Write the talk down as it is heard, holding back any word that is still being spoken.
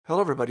Hello,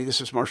 everybody. This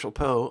is Marshall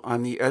Poe.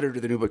 I'm the editor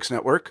of the New Books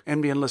Network.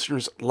 NBN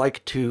listeners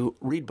like to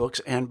read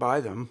books and buy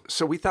them.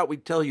 So we thought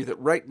we'd tell you that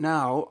right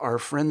now, our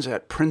friends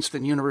at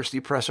Princeton University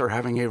Press are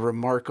having a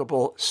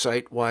remarkable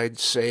site-wide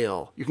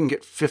sale. You can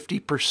get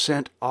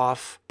 50%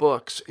 off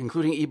books,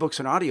 including ebooks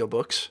and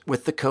audiobooks,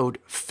 with the code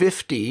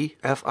 50,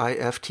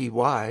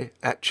 F-I-F-T-Y,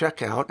 at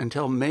checkout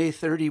until May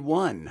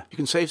 31. You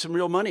can save some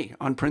real money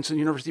on Princeton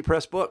University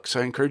Press books.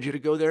 I encourage you to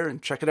go there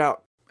and check it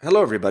out.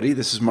 Hello, everybody.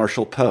 This is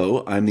Marshall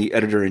Poe. I'm the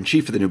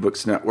editor-in-chief of the New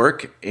Books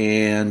Network,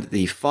 and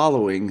the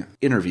following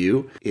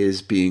interview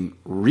is being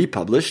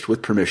republished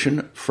with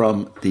permission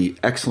from the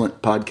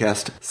excellent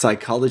podcast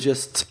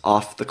Psychologists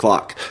Off the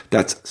Clock.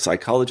 That's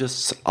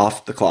Psychologists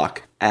Off the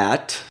Clock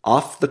at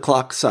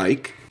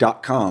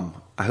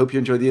offtheclockpsych.com. I hope you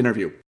enjoy the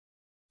interview.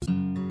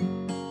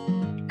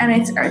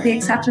 And the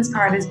acceptance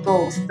part is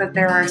both, that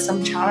there are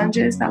some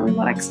challenges that we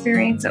will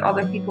experience that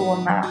other people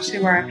will not,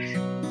 who are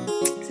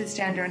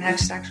cisgender and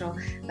heterosexual,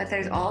 but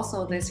there's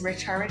also this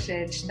rich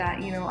heritage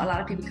that, you know, a lot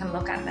of people can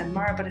look at and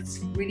admire, but it's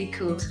really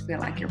cool to feel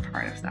like you're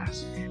part of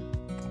that.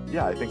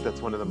 Yeah, I think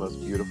that's one of the most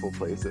beautiful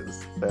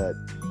places that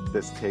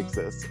this takes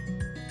us.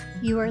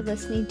 You are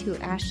listening to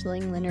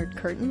Aisling Leonard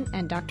Curtin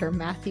and Dr.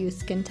 Matthew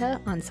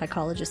Skinta on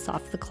Psychologists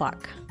Off the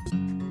Clock.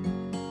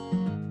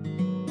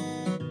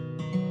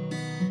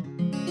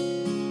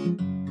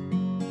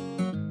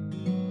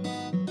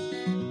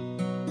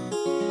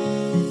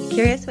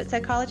 Curious what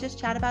psychologists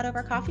chat about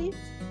over coffee?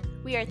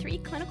 We are three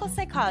clinical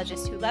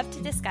psychologists who love to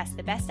discuss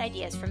the best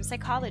ideas from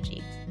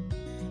psychology.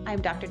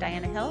 I'm Dr.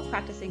 Diana Hill,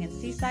 practicing in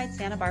Seaside,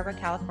 Santa Barbara,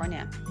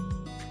 California.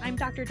 I'm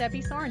Dr.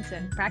 Debbie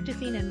Sorensen,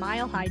 practicing in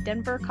Mile High,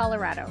 Denver,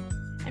 Colorado.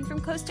 And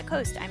from coast to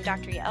coast, I'm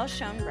Dr. Yael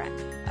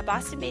Schoenbrunn, a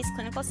Boston-based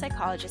clinical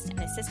psychologist and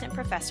assistant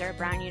professor at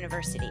Brown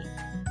University.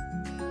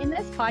 In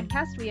this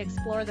podcast, we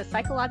explore the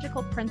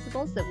psychological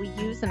principles that we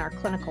use in our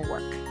clinical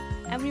work.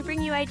 And we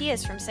bring you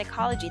ideas from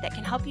psychology that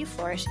can help you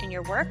flourish in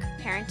your work,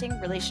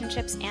 parenting,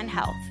 relationships, and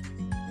health.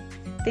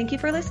 Thank you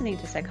for listening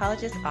to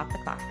Psychologists Off the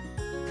Clock.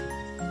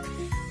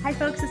 Hi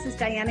folks, this is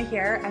Diana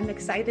here. I'm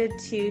excited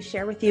to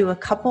share with you a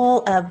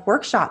couple of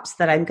workshops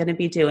that I'm going to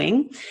be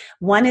doing.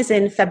 One is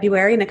in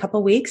February in a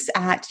couple weeks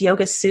at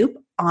Yoga Soup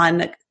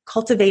on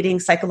cultivating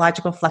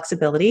psychological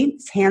flexibility.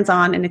 It's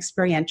hands-on and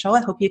experiential.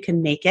 I hope you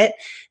can make it.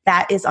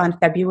 That is on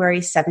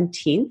February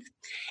 17th.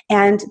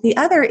 And the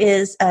other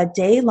is a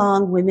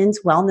day-long women's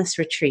wellness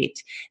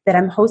retreat that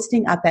I'm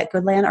hosting up at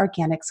Goodland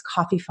Organics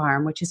Coffee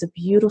Farm, which is a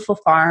beautiful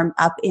farm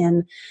up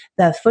in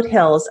the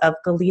foothills of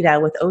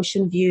Goleta with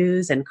ocean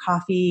views and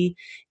coffee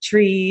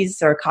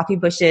trees or coffee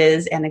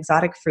bushes and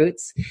exotic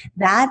fruits.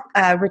 That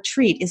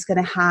retreat is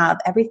going to have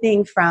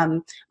everything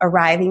from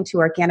arriving to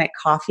organic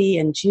coffee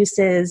and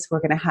juices. We're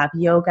going to have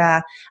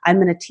yoga. I'm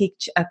going to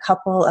teach a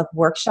couple of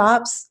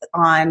workshops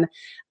on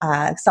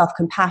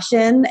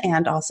self-compassion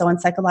and also on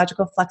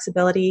psychological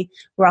flexibility.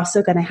 We're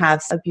also going to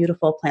have a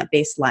beautiful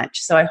plant-based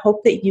lunch. So I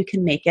hope that you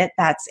can make it.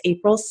 That's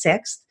April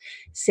 6th.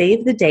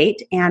 Save the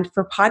date. And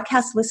for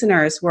podcast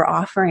listeners, we're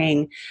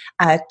offering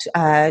a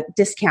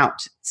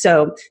discount.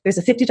 So there's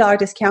a $50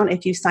 discount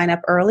if you sign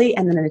up early,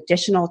 and then an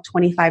additional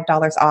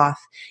 $25 off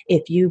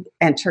if you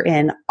enter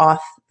in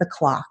Off the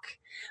Clock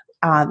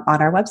on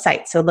our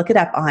website. So look it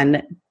up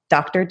on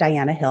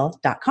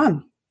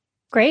drdianahill.com.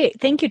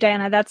 Great. Thank you,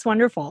 Diana. That's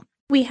wonderful.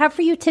 We have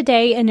for you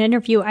today an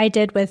interview I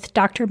did with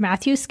Dr.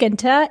 Matthew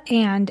Skinta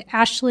and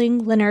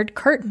Aisling Leonard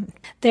Curtin.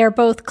 They're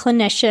both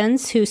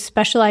clinicians who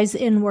specialize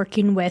in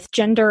working with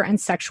gender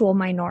and sexual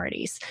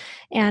minorities.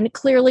 And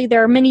clearly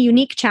there are many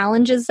unique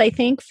challenges, I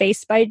think,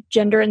 faced by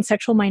gender and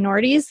sexual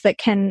minorities that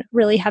can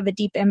really have a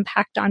deep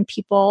impact on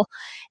people.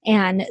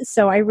 And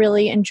so I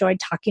really enjoyed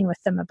talking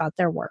with them about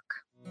their work.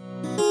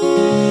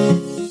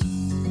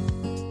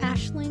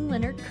 Aisling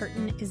Leonard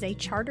Curtin is a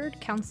chartered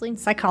counseling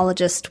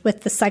psychologist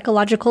with the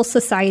Psychological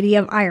Society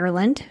of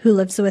Ireland who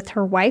lives with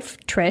her wife,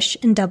 Trish,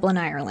 in Dublin,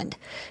 Ireland.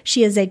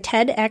 She is a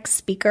TEDx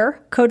speaker,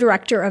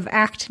 co-director of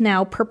Act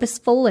Now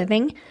Purposeful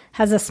Living,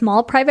 has a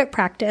small private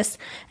practice,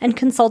 and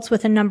consults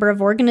with a number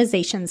of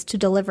organizations to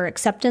deliver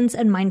acceptance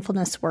and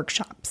mindfulness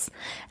workshops.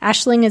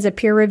 Aisling is a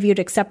peer-reviewed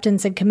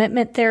acceptance and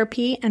commitment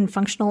therapy and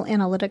functional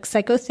analytic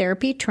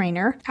psychotherapy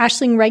trainer.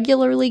 Aisling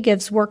regularly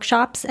gives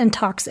workshops and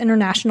talks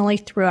internationally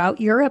throughout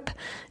Europe,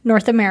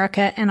 North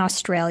America, and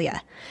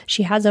Australia.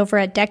 She has over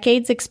a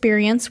decade's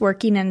experience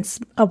working in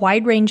a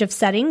wide range of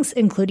settings,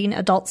 including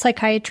adult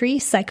psychiatry,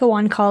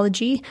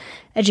 psycho-oncology,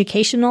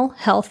 educational,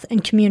 health,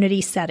 and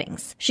community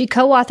settings. She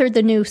co-authored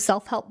the new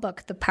self-help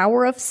book, The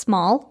Power of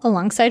Small,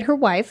 alongside her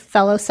wife,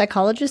 fellow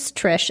psychologist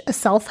Trish, a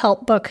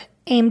self-help book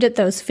aimed at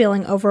those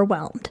feeling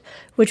overwhelmed,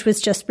 which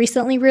was just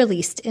recently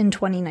released in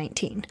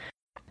 2019.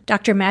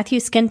 Dr. Matthew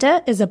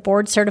Skinta is a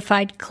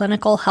board-certified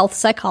clinical health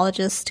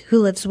psychologist who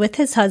lives with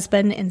his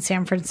husband in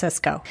San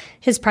Francisco.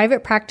 His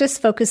private practice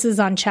focuses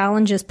on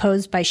challenges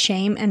posed by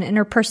shame and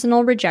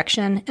interpersonal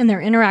rejection and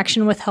their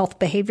interaction with health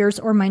behaviors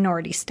or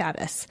minority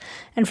status.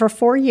 And for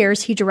 4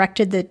 years, he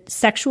directed the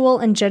Sexual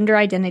and Gender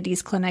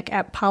Identities Clinic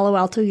at Palo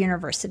Alto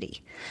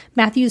University.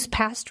 Matthew's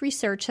past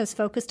research has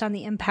focused on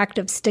the impact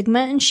of stigma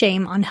and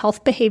shame on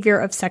health behavior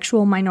of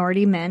sexual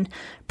minority men,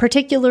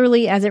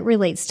 particularly as it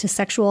relates to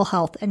sexual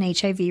health and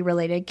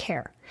HIV-related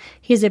care.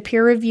 He is a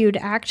peer-reviewed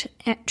ACT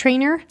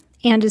trainer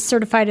and is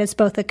certified as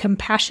both a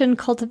compassion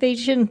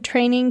cultivation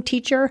training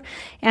teacher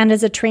and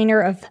as a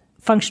trainer of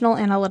functional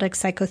analytic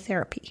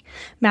psychotherapy.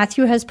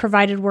 Matthew has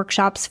provided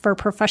workshops for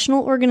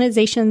professional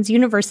organizations,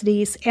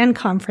 universities, and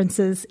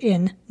conferences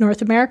in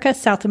North America,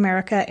 South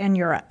America, and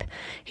Europe.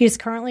 He is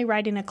currently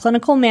writing a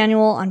clinical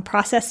manual on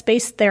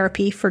process-based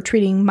therapy for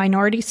treating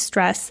minority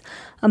stress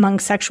among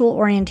sexual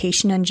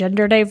orientation and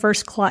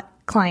gender-diverse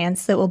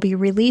clients that will be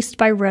released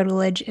by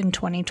Routledge in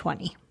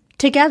 2020.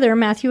 Together,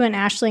 Matthew and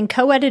Aisling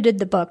co-edited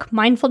the book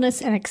Mindfulness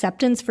and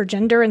Acceptance for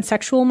Gender and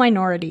Sexual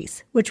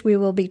Minorities, which we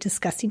will be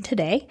discussing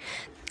today.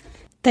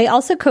 They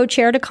also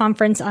co-chaired a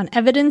conference on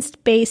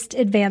evidence-based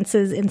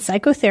advances in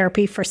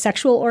psychotherapy for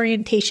sexual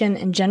orientation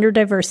and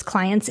gender-diverse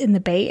clients in the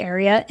Bay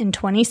Area in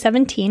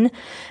 2017,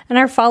 and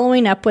are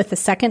following up with a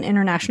second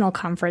international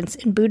conference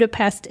in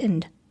Budapest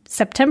in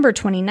September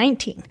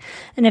 2019.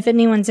 And if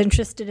anyone's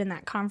interested in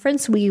that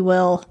conference, we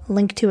will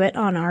link to it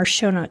on our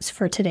show notes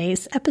for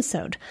today's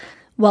episode.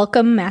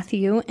 Welcome,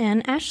 Matthew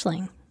and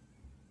Aisling.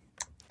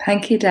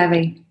 Thank you,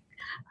 Debbie.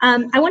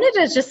 I wanted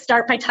to just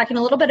start by talking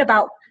a little bit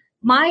about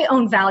my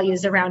own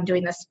values around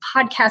doing this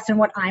podcast and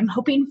what I'm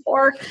hoping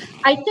for.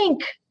 I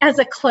think as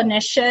a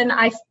clinician,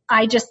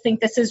 I just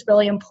think this is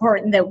really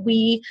important that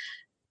we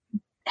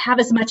have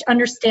as much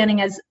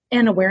understanding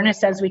and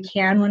awareness as we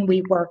can when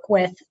we work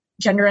with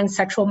gender and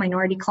sexual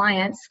minority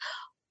clients.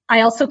 I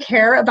also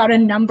care about a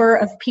number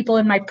of people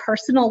in my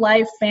personal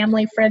life,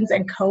 family, friends,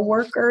 and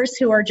coworkers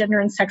who are gender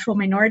and sexual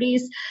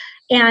minorities.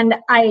 And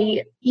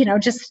I,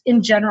 just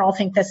in general,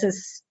 think this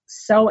is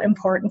so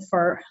important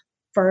for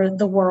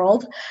the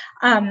world.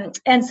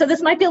 And so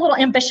this might be a little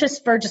ambitious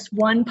for just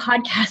one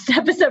podcast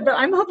episode, but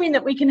I'm hoping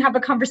that we can have a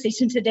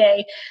conversation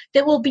today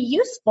that will be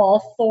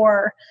useful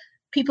for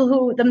people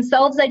who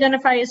themselves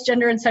identify as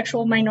gender and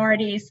sexual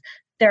minorities,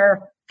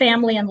 their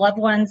family and loved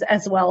ones,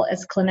 as well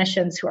as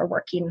clinicians who are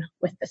working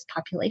with this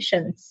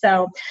population.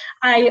 So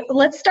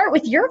let's start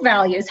with your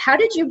values. How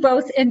did you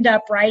both end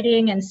up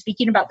writing and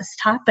speaking about this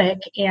topic,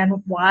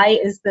 and why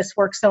is this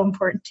work so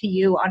important to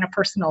you on a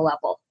personal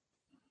level?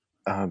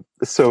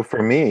 So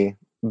for me,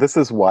 this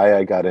is why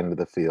I got into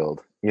the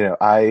field.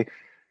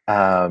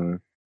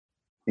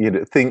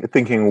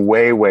 Thinking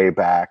way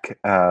back,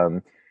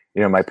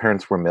 my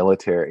parents were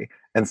military.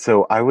 And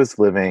so I was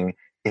living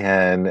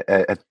in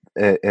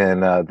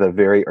the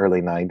very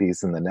early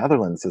 90s in the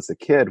Netherlands as a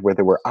kid, where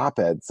there were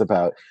op-eds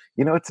about,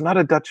 it's not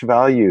a Dutch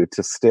value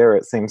to stare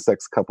at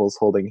same-sex couples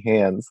holding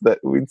hands that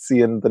we'd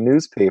see in the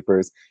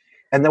newspapers.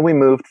 And then we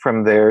moved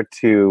from there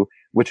to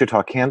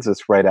Wichita,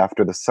 Kansas, right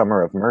after the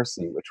Summer of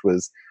Mercy, which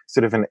was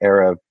sort of an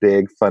era of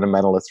big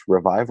fundamentalist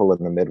revival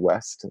in the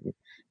Midwest,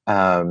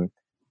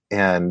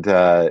 and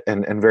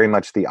very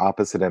much the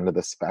opposite end of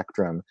the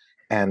spectrum.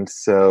 And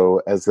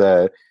so, as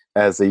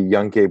a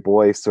young gay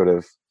boy, sort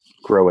of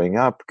growing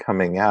up,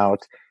 coming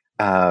out,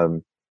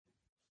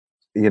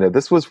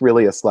 this was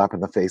really a slap in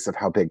the face of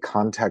how big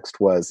context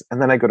was.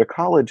 And then I go to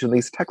college, and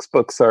these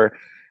textbooks were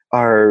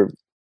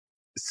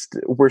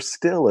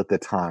still at the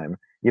time,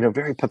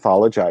 very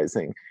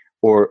pathologizing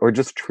or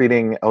just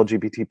treating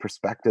LGBT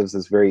perspectives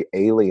as very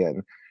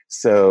alien.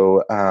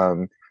 So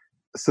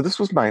this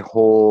was my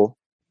whole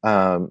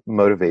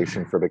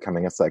motivation for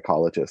becoming a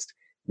psychologist.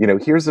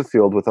 Here's a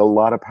field with a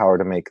lot of power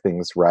to make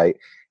things right,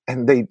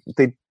 and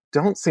they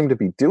don't seem to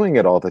be doing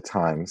it all the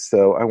time.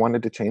 So I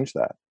wanted to change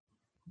that.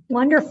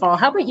 Wonderful.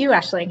 How about you,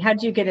 Aisling? How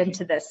did you get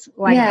into this?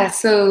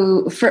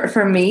 So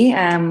for me,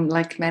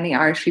 like many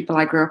Irish people,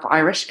 I grew up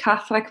Irish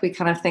Catholic. We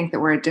kind of think that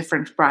we're a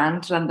different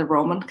brand than the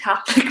Roman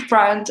Catholic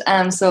brand.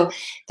 So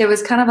there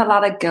was kind of a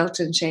lot of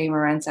guilt and shame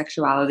around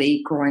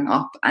sexuality growing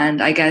up.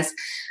 And I guess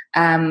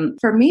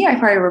for me, I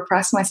probably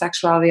repressed my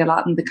sexuality a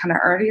lot in the kind of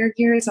earlier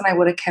years, and I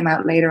would have come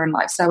out later in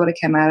life. So I would have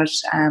come out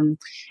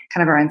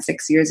kind of around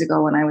 6 years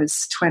ago when I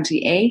was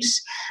 28,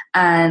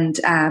 and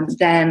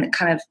then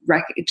kind of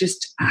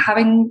just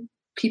having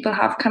people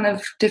have kind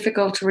of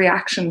difficult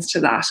reactions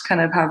to that,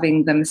 kind of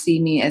having them see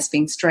me as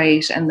being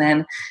straight, and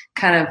then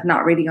kind of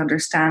not really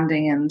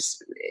understanding and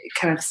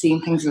kind of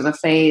seeing things as a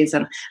phase.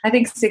 And I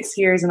think 6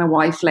 years and a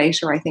wife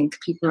later, I think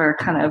people are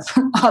kind of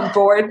on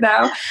board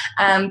now.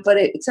 But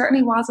it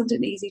certainly wasn't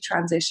an easy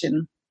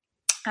transition.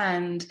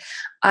 And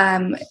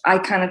I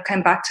kind of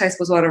came back to, I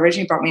suppose, what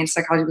originally brought me into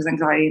psychology was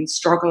anxiety and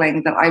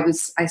struggling, that I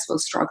was, I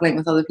suppose, struggling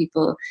with other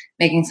people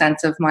making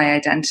sense of my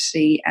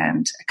identity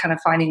and kind of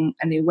finding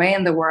a new way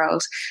in the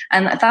world.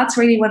 And that's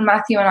really when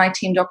Matthew and I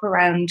teamed up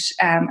around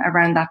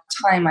that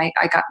time. I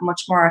got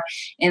much more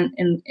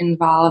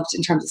involved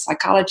in terms of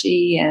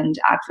psychology and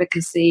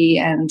advocacy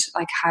and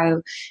like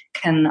how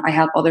can I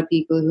help other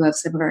people who have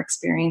similar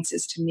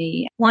experiences to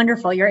me.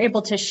 Wonderful. You're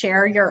able to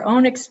share your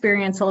own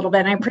experience a little bit.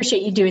 And I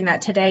appreciate you doing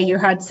that today. You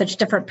had such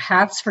different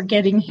paths for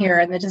getting here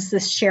and just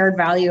this shared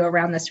value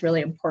around this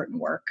really important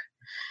work.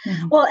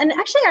 Mm-hmm. Well, and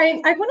actually,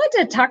 I wanted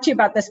to talk to you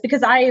about this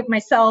because I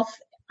myself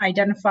I'm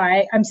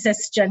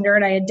cisgender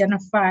and I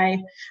identify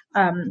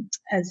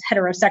as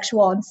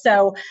heterosexual. And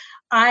so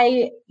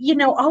I,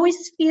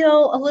 always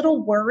feel a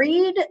little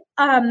worried.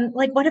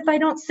 Like, what if I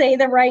don't say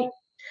the right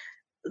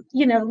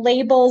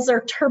labels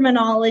or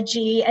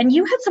terminology? And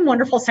you had some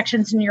wonderful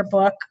sections in your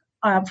book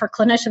for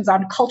clinicians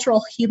on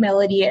cultural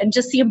humility and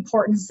just the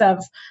importance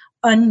of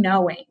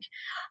unknowing.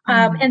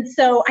 And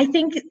so I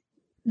think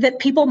that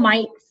people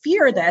might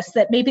fear this,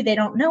 that maybe they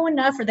don't know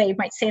enough or they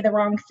might say the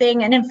wrong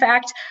thing. And in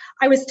fact,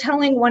 I was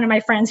telling one of my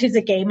friends who's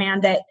a gay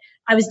man that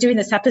I was doing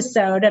this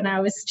episode and I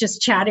was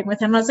just chatting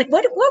with him. I was like,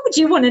 what would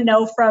you want to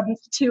know from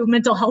two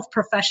mental health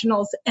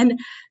professionals? And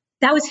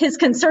that was his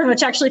concern,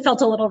 which actually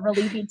felt a little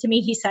relieving to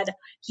me. He said,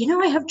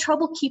 I have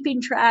trouble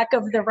keeping track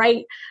of the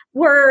right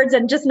words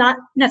and just not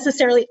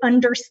necessarily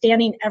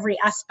understanding every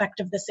aspect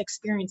of this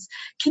experience.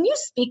 Can you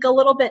speak a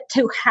little bit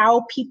to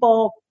how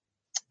people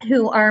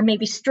who are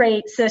maybe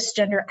straight,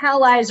 cisgender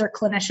allies or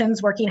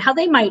clinicians working, how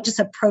they might just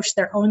approach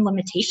their own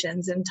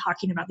limitations in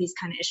talking about these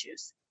kind of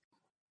issues?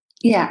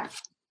 Yeah.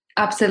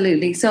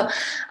 Absolutely. So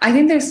I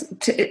think there's,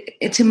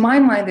 to my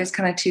mind, there's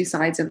kind of two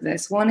sides of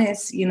this. One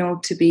is,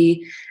 to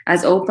be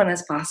as open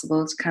as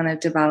possible to kind of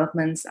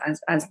developments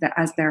as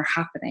they're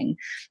happening.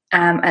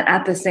 And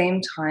at the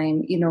same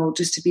time,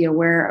 just to be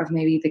aware of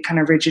maybe the kind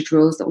of rigid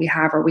rules that we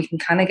have, or we can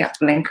kind of get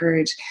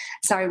blinkered.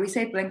 Sorry, we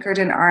say blinkered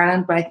in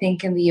Ireland, but I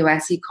think in the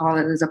US you call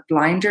it as a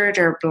blindered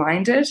or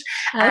blinded.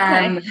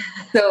 Okay.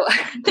 So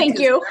thank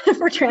you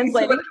for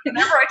translating. So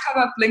whenever I talk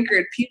about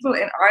blinkered, people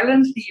in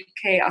Ireland, the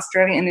UK,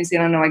 Australia, and New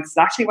Zealand know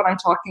exactly what I'm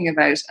talking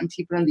about, and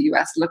people in the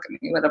US look at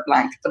me with a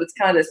blank. But it's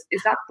kind of this: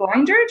 is that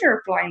blindered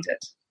or blinded?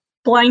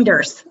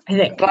 Blinders, I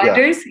think.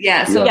 Blinders,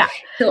 yeah.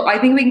 So I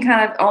think we can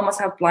kind of almost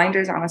have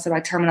blinders on us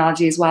about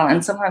terminology as well.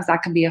 And sometimes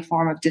that can be a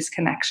form of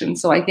disconnection.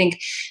 So I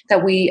think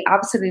that we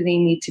absolutely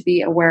need to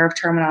be aware of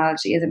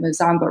terminology as it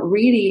moves on. But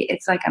really,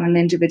 it's like on an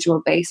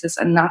individual basis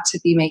and not to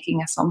be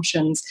making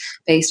assumptions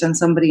based on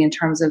somebody in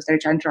terms of their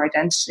gender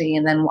identity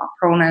and then what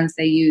pronouns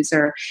they use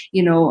or,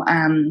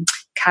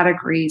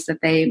 categories that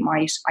they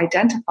might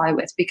identify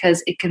with,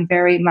 because it can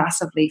vary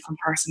massively from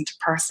person to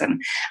person.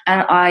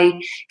 And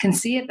I can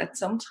see it that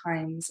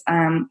sometimes,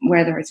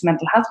 whether it's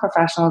mental health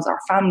professionals or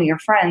family or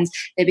friends,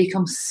 they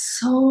become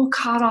so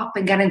caught up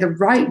in getting the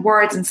right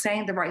words and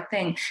saying the right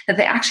thing that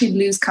they actually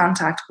lose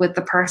contact with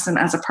the person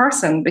as a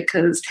person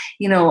because,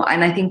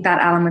 and I think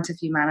that element of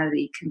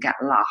humanity can get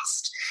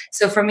lost.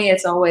 So for me,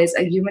 it's always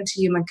a human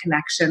to human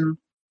connection.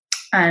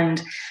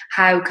 And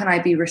how can I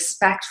be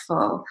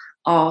respectful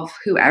of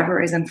whoever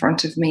is in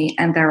front of me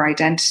and their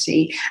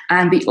identity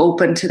and be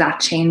open to that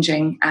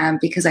changing?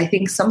 Because I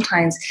think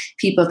sometimes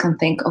people can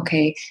think,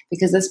 okay,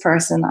 because this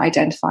person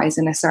identifies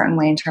in a certain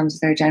way in terms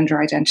of their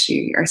gender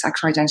identity or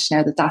sexual identity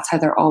now, that's how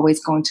they're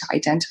always going to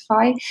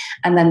identify.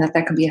 And then that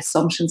there can be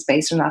assumptions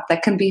based on that.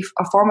 That can be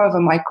a form of a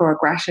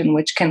microaggression,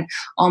 which can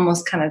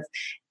almost kind of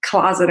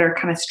closet or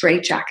kind of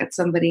straitjacket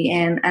somebody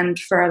in. And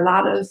for a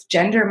lot of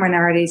gender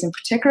minorities in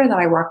particular that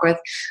I work with,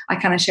 I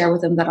kind of share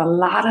with them that a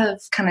lot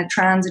of kind of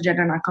trans and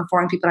gender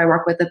non-conforming people I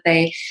work with, that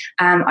they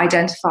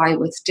identify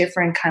with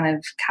different kind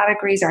of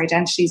categories or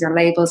identities or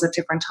labels at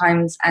different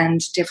times and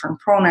different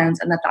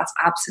pronouns, and that's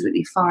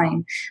absolutely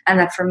fine. And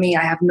that for me,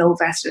 I have no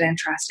vested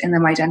interest in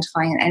them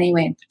identifying in any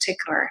way in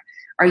particular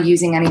or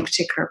using any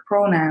particular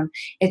pronoun.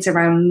 It's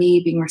around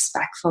me being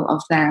respectful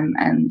of them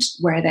and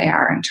where they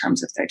are in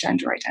terms of their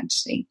gender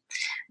identity.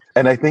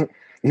 And I think,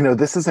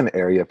 this is an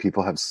area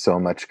people have so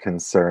much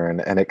concern,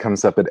 and it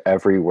comes up at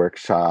every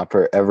workshop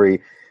or every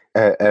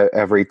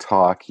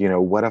talk.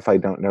 What if I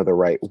don't know the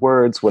right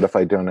words? What if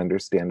I don't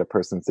understand a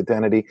person's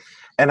identity?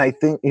 And I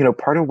think,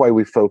 part of why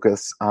we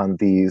focus on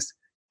these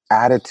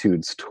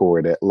attitudes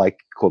toward it, like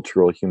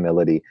cultural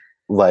humility,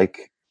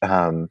 like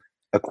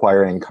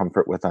acquiring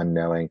comfort with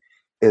unknowing,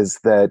 is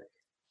that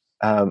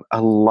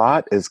a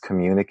lot is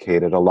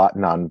communicated, a lot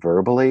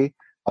non-verbally,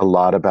 a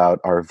lot about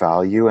our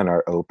value and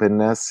our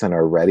openness and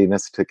our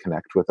readiness to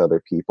connect with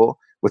other people,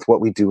 with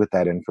what we do with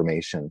that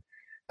information.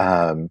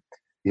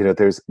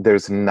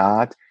 There's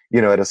not,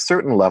 at a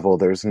certain level,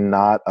 there's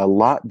not a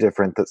lot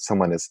different that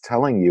someone is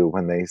telling you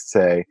when they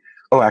say,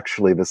 oh,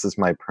 actually, this is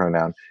my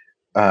pronoun,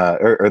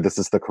 or this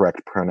is the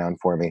correct pronoun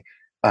for me,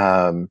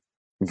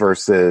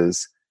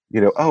 versus,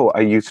 oh, I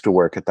used to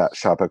work at that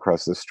shop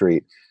across the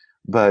street.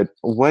 But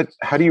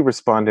how do you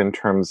respond in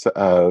terms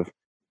of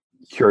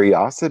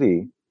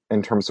curiosity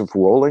in terms of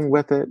rolling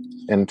with it,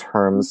 in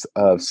terms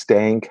of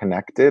staying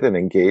connected and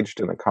engaged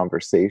in a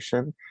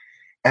conversation.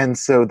 And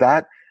so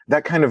that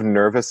kind of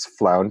nervous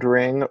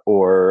floundering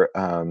or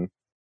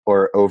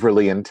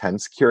overly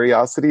intense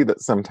curiosity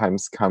that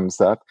sometimes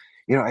comes up,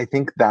 I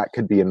think that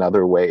could be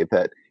another way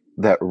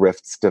that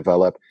rifts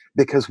develop,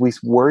 because we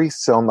worry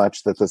so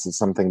much that this is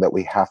something that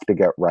we have to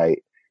get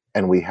right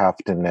and we have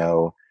to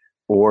know,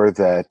 or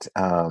that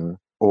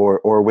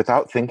or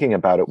without thinking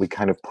about it, we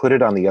kind of put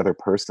it on the other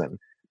person,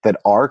 that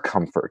our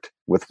comfort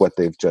with what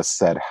they've just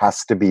said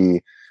has to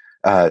be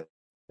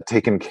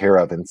taken care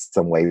of in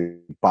some way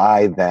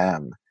by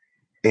them.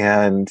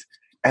 And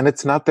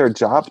it's not their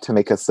job to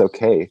make us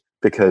okay,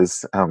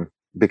 because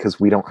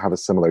we don't have a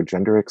similar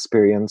gender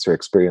experience or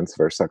experience of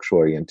our sexual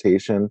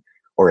orientation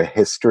or a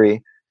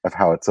history of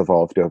how it's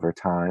evolved over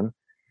time.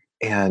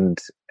 And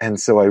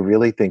so I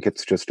really think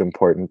it's just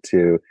important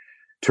to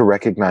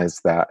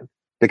recognize that,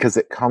 because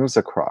it comes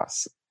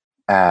across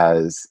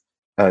as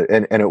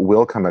and it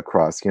will come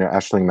across,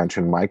 Aisling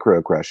mentioned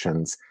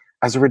microaggressions,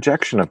 as a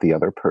rejection of the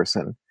other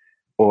person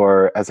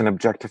or as an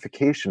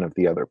objectification of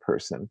the other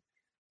person.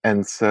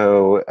 And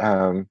so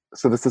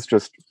so this is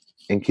just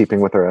in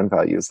keeping with our own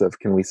values of,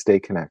 can we stay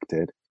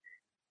connected?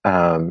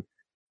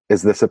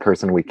 Is this a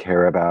person we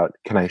care about?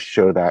 Can I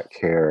show that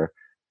care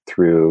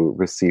through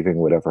receiving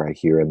whatever I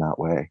hear in that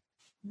way?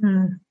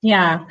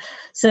 Yeah.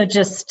 So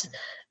just,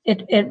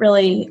 it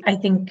really, I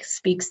think,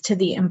 speaks to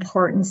the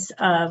importance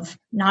of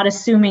not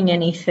assuming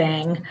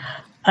anything,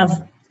 of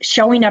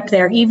showing up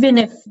there, even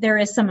if there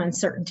is some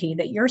uncertainty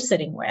that you're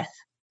sitting with,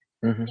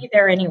 be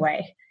there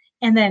anyway.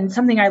 And then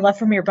something I love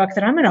from your book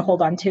that I'm going to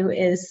hold on to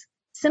is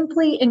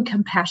simply and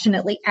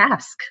compassionately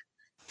ask.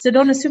 So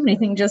don't assume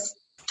anything, just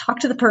talk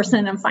to the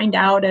person and find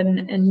out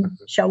and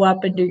show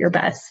up and do your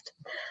best.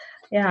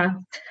 Yeah.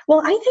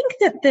 Well, I think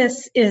that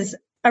this is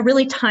a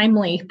really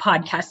timely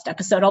podcast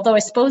episode, although I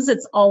suppose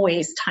it's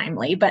always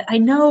timely, but I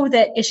know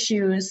that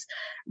issues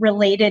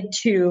related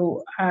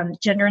to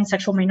gender and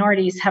sexual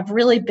minorities have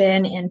really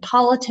been in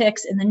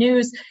politics, in the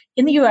news,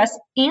 in the US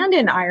and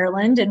in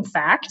Ireland. In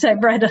fact,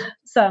 I've read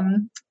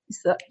some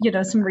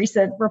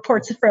recent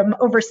reports from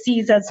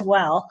overseas as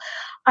well.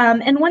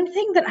 And one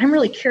thing that I'm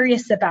really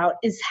curious about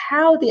is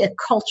how the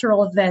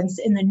cultural events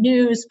in the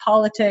news,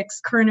 politics,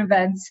 current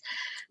events,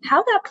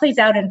 how that plays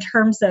out in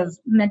terms of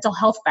mental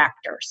health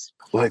factors.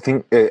 Well, I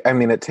think,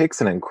 it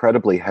takes an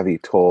incredibly heavy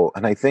toll.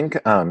 And I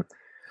think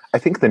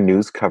the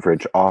news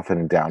coverage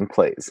often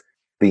downplays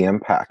the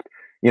impact.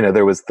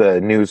 There was the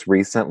news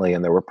recently,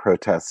 and there were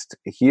protests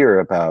here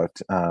about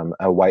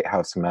a White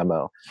House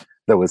memo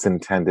that was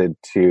intended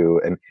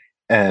to,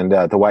 and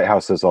the White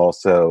House is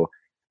also,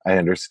 I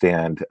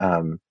understand,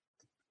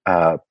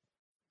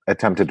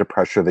 attempted to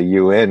pressure the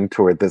UN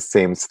toward this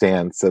same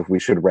stance of we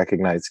should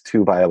recognize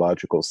two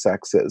biological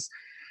sexes.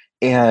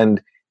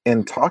 And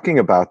in talking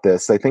about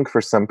this, I think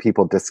for some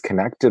people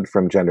disconnected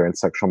from gender and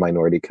sexual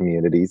minority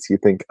communities, you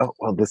think, oh,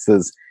 well, this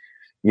is,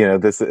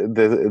 this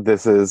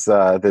is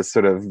this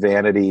sort of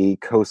vanity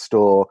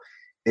coastal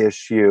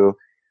issue.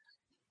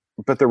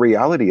 But the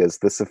reality is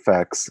this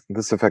affects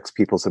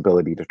people's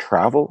ability to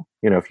travel.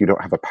 If you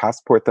don't have a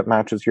passport that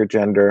matches your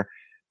gender,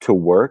 to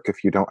work,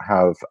 if you don't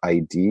have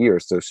ID or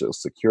social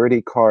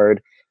security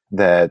card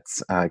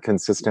that's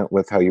consistent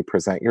with how you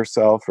present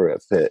yourself, or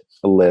if it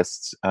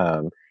lists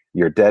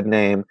your dead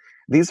name.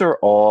 These are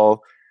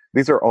all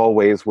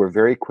ways where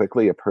very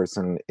quickly a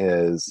person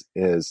is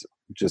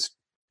just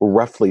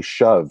roughly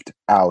shoved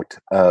out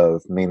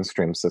of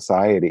mainstream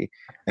society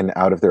and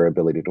out of their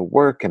ability to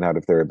work and out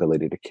of their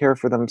ability to care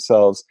for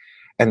themselves.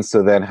 And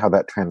so then how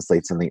that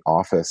translates in the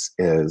office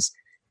is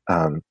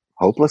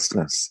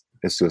hopelessness,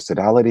 is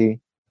suicidality,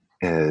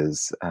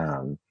 is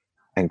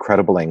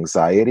incredible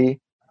anxiety,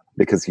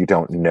 because you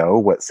don't know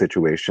what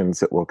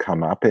situations it will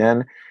come up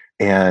in.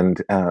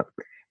 And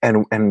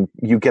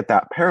you get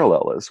that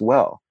parallel as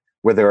well,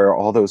 where there are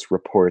all those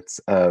reports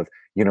of,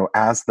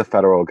 as the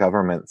federal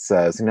government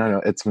says,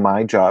 no, it's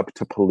my job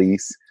to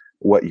police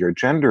what your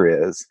gender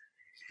is.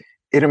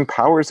 It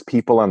empowers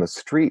people on the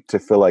street to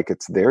feel like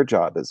it's their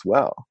job as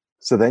well.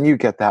 So then you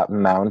get that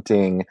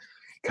mounting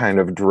kind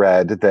of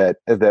dread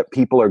that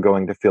people are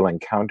going to feel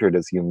encountered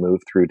as you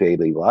move through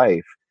daily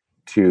life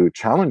to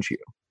challenge you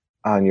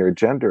on your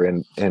gender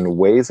in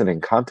ways and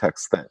in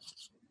contexts that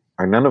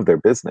are none of their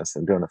business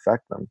and don't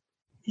affect them.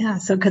 Yeah,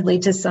 so it could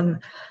lead to some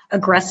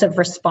aggressive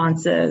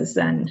responses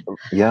and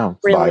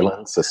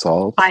violence,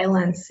 assault.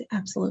 Violence,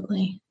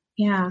 absolutely.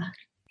 Yeah.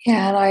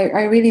 Yeah, and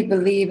I really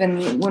believe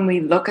when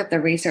we look at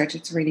the research,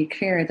 it's really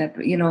clear that,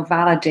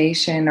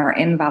 validation or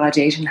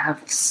invalidation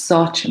have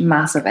such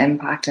massive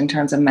impact in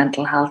terms of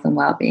mental health and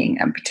well-being,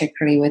 and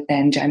particularly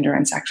within gender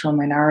and sexual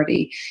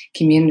minority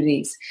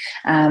communities.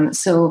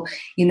 So,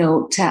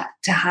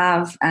 to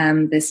have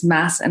this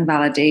mass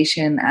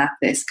invalidation at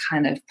this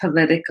kind of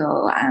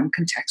political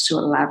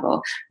contextual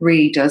level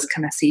really does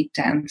kind of seep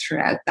down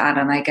throughout that.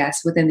 And I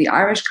guess within the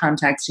Irish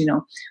context,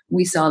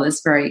 we saw this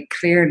very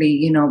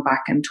clearly,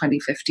 back in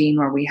 2015 2015,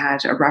 where we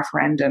had a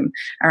referendum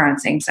around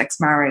same-sex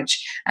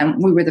marriage.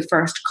 And we were the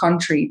first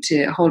country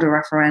to hold a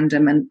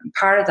referendum. And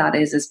part of that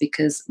is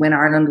because when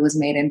Ireland was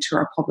made into a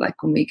republic,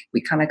 when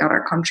we kind of got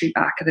our country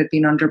back, it had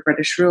been under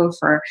British rule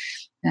for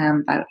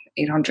about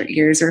 800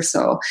 years or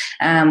so.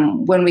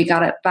 When we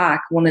got it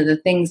back, one of the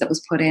things that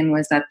was put in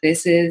was that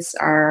this is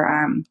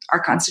our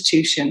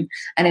constitution,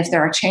 and if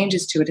there are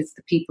changes to it, it's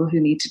the people who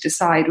need to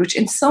decide, which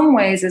in some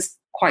ways is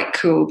quite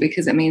cool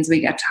because it means we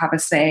get to have a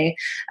say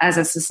as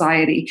a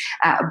society.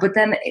 But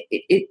then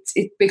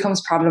it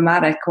becomes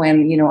problematic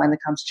when, in the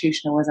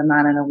constitution it was a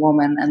man and a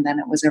woman, and then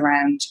it was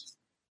around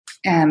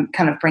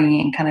kind of bringing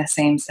in kind of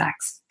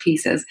same-sex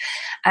pieces.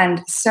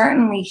 And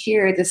certainly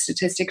here, the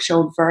statistics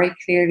showed very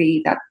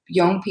clearly that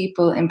young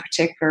people in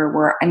particular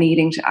were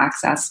needing to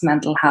access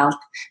mental health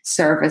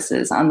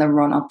services on the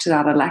run up to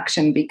that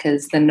election,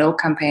 because the no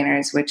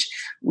campaigners, which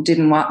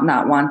didn't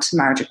not want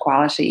marriage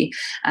equality,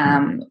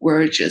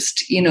 were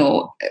just,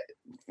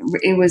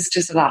 it was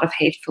just a lot of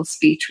hateful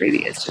speech,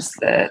 really, is just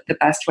the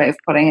best way of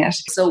putting it.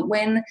 So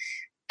when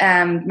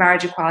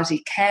marriage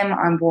equality came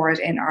on board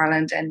in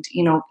Ireland, and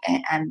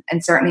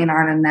and certainly in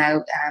Ireland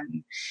now,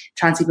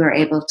 trans people are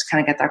able to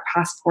kind of get their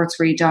passports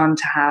redone,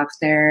 to have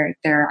their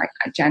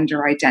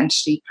gender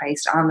identity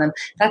placed on them.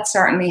 That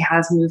certainly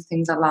has moved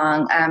things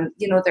along.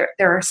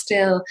 There are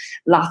still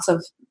lots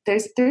of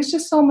there's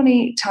just so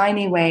many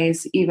tiny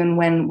ways, even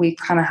when we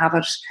kind of have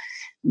it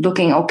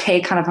looking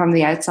okay kind of from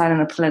the outside on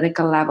a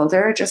political level.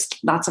 There are just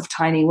lots of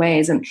tiny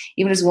ways. And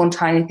even just one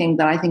tiny thing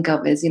that I think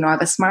of is, I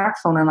have a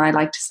smartphone and I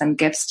like to send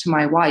gifts to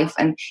my wife.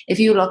 And if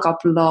you look up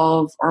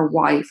love or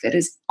wife, it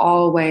is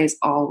always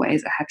a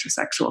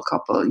heterosexual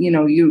couple.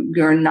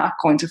 You're not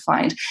going to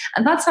find.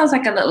 And that sounds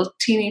like a little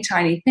teeny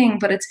tiny thing,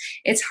 but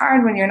it's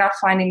hard when you're not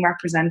finding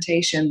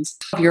representations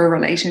of your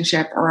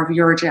relationship or of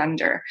your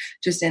gender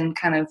just in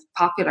kind of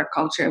popular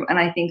culture. And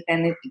I think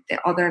then the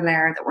other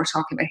layer that we're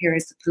talking about here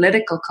is the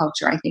political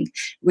culture. I think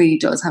really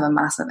does have a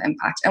massive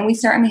impact. And we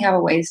certainly have a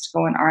ways to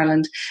go in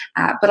Ireland.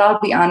 But I'll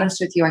be honest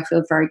with you, I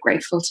feel very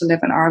grateful to live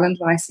in Ireland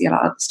when I see a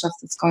lot of the stuff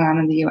that's going on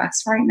in the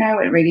US right now.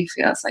 It really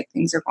feels like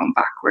things are going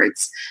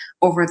backwards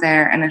over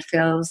there. And it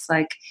feels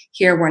like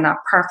here we're not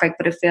perfect,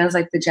 but it feels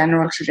like the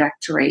general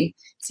trajectory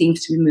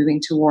seems to be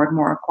moving toward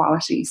more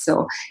equality.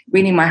 So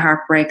really my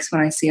heart breaks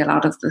when I see a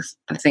lot of the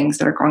things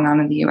that are going on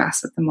in the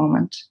US at the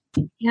moment.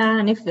 Yeah,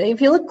 and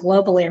if you look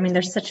globally, I mean,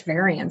 there's such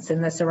variance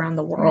in this around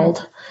the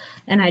world.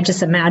 And I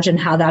just imagine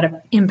how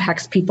that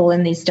impacts people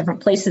in these different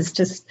places,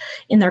 just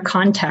in their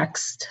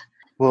context.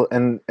 Well,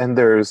 and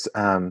there's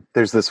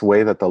this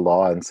way that the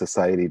law and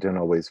society don't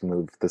always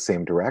move the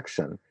same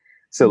direction.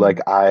 So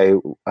like I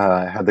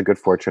had the good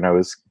fortune, I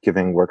was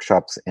giving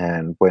workshops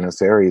in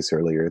Buenos Aires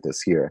earlier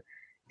this year,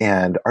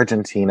 and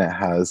Argentina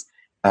has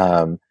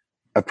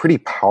a pretty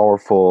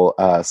powerful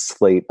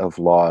slate of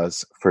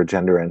laws for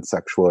gender and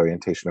sexual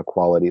orientation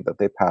equality that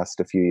they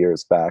passed a few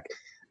years back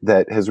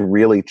that has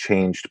really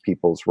changed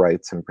people's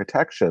rights and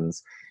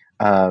protections.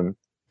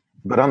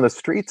 But on the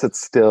streets, it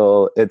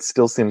still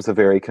seems a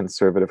very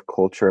conservative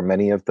culture.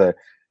 Many of the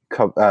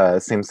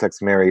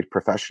same-sex married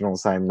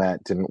professionals I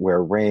met didn't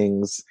wear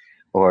rings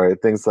or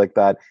things like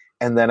that.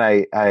 And then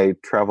I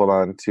traveled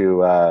on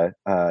to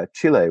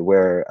Chile,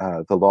 where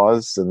the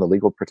laws and the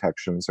legal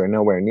protections are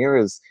nowhere near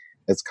as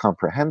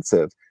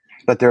comprehensive.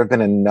 But there have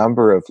been a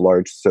number of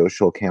large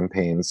social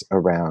campaigns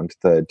around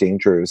the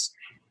dangers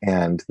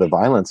and the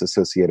violence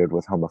associated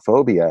with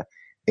homophobia.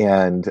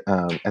 And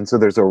so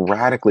there's a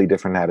radically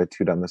different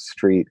attitude on the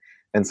street.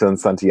 And so in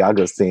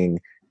Santiago, seeing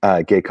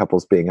gay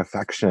couples being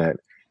affectionate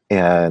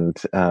and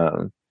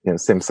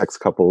same-sex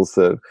couples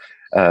of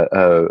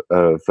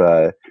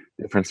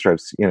different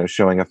stripes,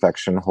 showing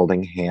affection,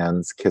 holding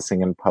hands,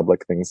 kissing in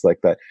public, things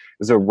like that,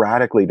 is a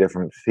radically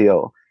different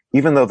feel,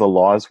 even though the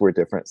laws were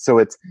different. So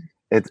it's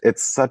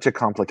such a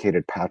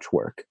complicated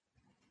patchwork.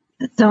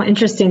 It's so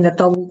interesting that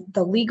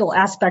the legal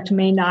aspect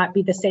may not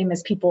be the same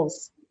as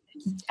people's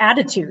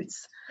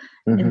attitudes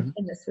in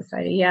this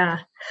society. Yeah.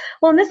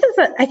 Well, and this is,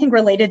 I think,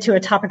 related to a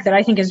topic that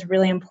I think is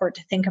really important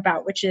to think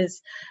about, which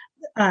is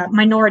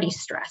minority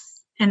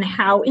stress, and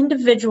how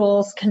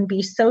individuals can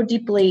be so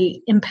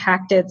deeply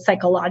impacted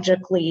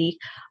psychologically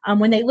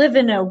when they live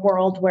in a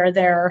world where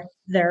they're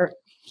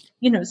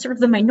sort of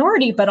the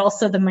minority, but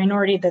also the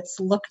minority that's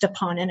looked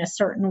upon in a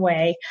certain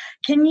way.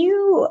 Can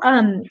you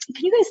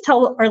guys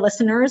tell our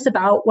listeners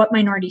about what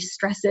minority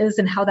stress is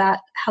and how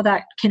that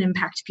can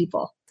impact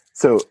people?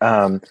 So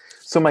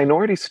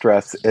minority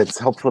stress, it's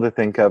helpful to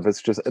think of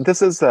as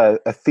this is a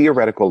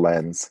theoretical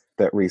lens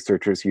that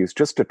researchers use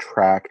just to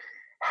track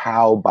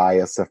how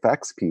bias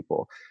affects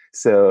people.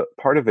 So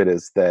part of it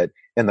is that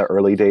in the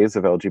early days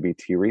of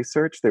LGBT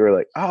research, they were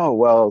like, oh,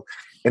 well,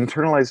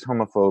 internalized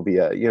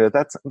homophobia,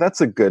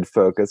 that's a good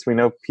focus. We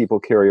know people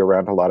carry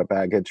around a lot of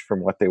baggage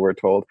from what they were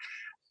told.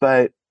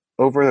 But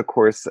over the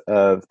course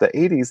of the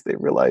 80s, they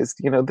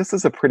realized, this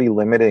is a pretty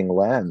limiting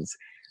lens.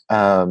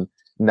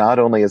 Not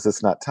only is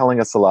this not telling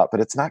us a lot,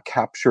 but it's not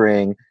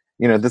capturing,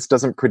 this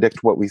doesn't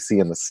predict what we see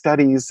in the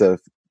studies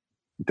of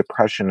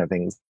depression, of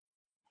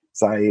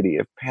anxiety,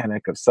 of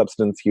panic, of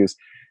substance use.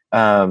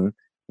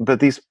 But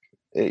these,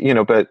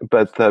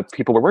 but the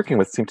people we're working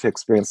with seem to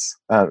experience,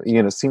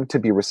 seem to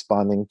be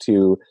responding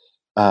to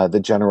the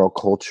general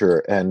culture,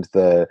 and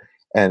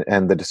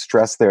the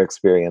distress they're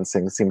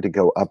experiencing seem to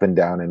go up and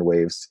down in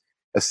waves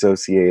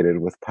associated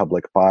with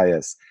public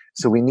bias.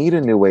 So we need a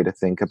new way to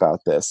think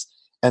about this.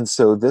 And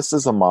so this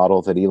is a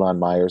model that Elon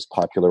Myers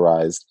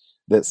popularized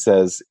that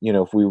says,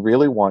 if we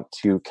really want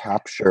to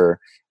capture,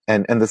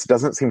 and this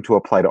doesn't seem to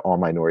apply to all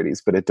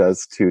minorities, but it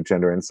does to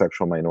gender and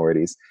sexual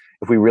minorities.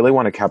 If we really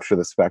want to capture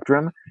the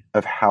spectrum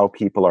of how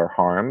people are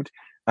harmed,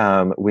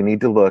 we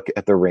need to look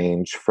at the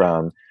range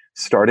from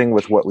starting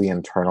with what we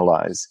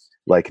internalize,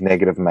 like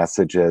negative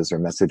messages or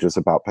messages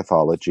about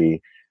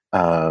pathology,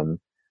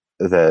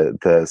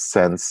 the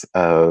sense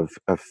of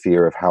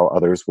fear of how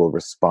others will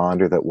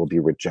respond or that we'll be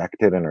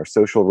rejected in our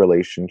social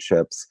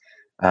relationships,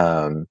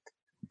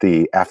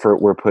 the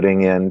effort we're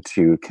putting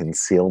into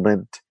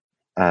concealment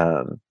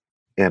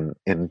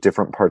in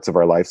different parts of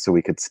our life so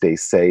we could stay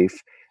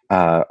safe,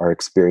 our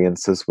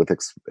experiences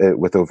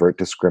with overt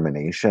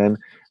discrimination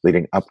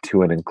leading up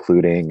to and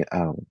including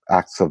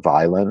acts of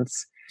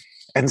violence.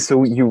 And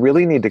so you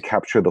really need to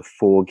capture the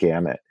full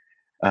gamut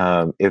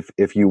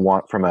if you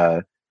want, from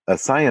a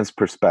science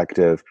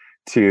perspective,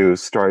 to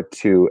start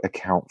to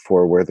account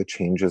for where the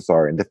changes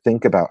are and to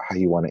think about how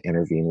you want to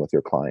intervene with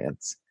your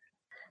clients.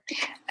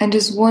 And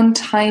just one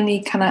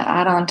tiny kind of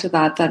add on to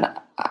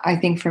that I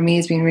think for me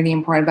has been really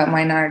important about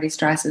minority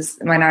stress is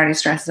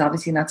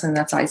obviously not something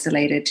that's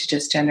isolated to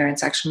just gender and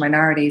sexual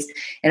minorities.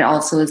 It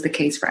also is the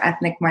case for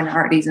ethnic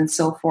minorities and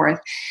so forth.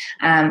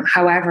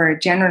 However,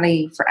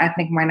 generally for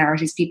ethnic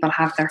minorities, people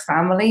have their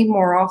family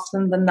more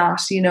often than not,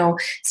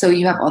 so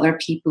you have other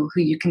people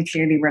who you can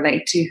clearly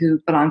relate to who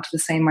belong to the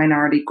same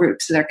minority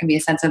group. So there can be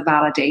a sense of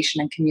validation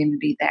and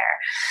community there.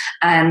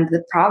 And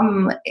the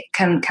problem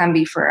can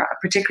be for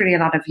particularly a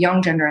lot of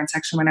young gender and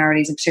sexual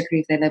minorities, and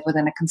particularly if they live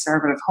within a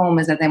conservative home,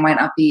 is that they might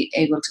not be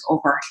able to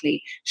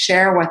overtly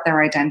share what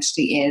their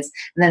identity is,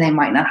 and then they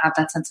might not have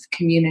that sense of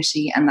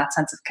community and that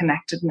sense of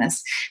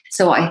connectedness.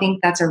 So I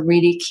think that's a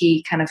really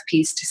key kind of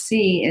piece to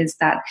see, is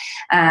that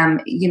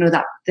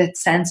that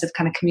sense of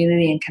kind of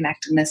community and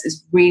connectedness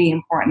is really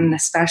important, and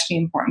especially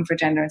important for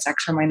gender and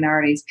sexual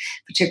minorities,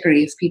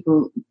 particularly if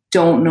people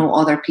don't know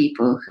other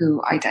people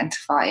who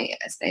identify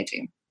as they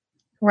do.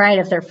 Right,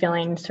 if they're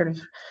feeling sort of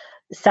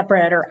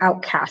separate or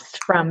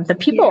outcast from the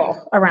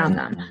people around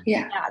them.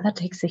 Yeah, that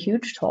takes a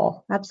huge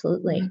toll.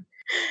 Absolutely.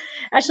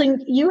 Mm-hmm. Aisling,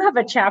 you have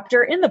a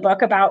chapter in the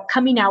book about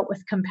coming out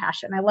with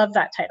compassion. I love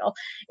that title.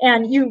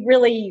 And you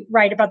really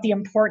write about the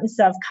importance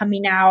of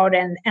coming out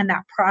and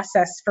that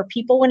process for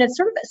people when it's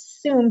sort of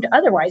assumed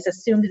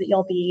that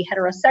you'll be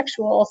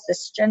heterosexual,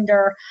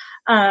 cisgender.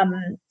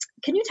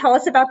 Can you tell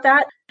us about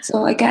that?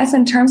 So I guess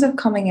in terms of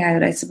coming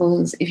out, I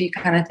suppose if you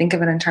kind of think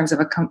of it in terms of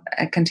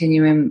a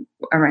continuum,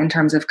 or in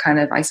terms of kind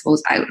of, I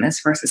suppose,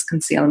 outness versus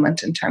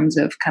concealment in terms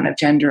of kind of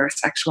gender or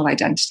sexual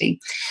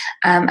identity.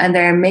 And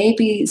there may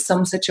be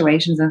some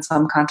situations in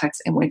some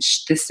contexts in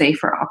which the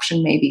safer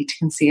option may be to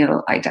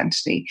conceal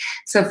identity.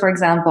 So for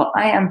example,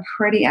 I am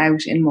pretty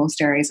out in most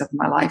areas of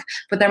my life,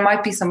 but there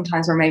might be some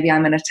times where maybe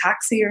I'm in a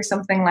taxi or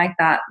something like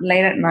that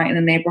late at night in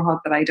a neighborhood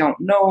that I don't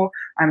know, or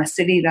I'm a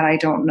city that I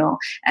don't know.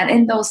 And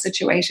in those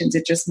situations,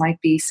 it just might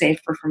be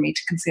safer for me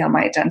to conceal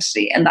my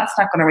identity. And that's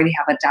not going to really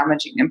have a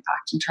damaging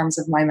impact in terms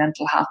of my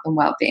mental health and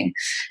well-being.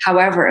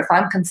 However, if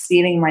I'm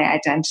concealing my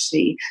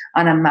identity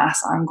on a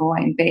mass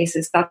ongoing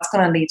basis, that's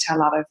going to lead to a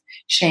lot of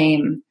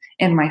shame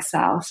in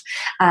myself.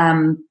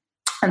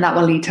 And that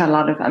will lead to a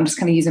lot of, I'm just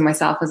kind of using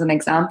myself as an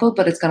example,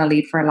 but it's going to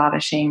lead for a lot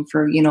of shame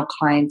for,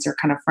 clients or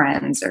kind of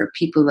friends or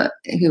people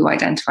who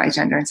identify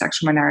gender and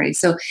sexual minorities.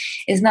 So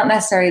it's not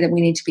necessary that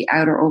we need to be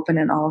out or open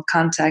in all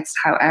contexts.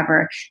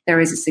 However, there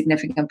is a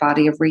significant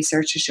body of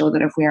research to show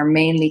that if we are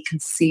mainly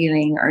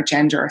concealing our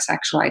gender or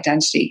sexual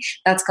identity,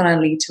 that's going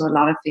to lead to a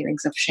lot of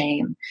feelings of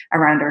shame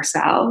around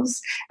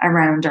ourselves,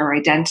 around our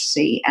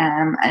identity,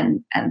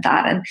 and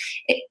that. And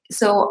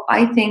so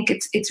I think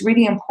it's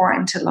really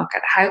important to look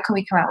at how can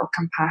we come out with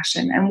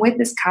compassion, and with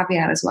this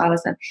caveat as well,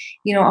 is that,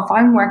 if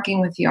I'm working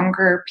with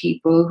younger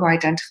people who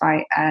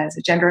identify as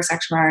a gender or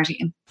sexual minority,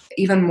 and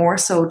even more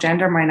so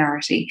gender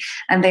minority,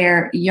 and they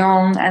are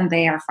young and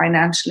they are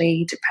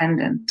financially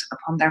dependent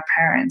upon their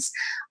parents,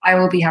 I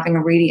will be having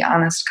a really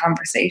honest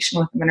conversation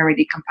with them and a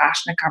really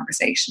compassionate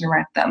conversation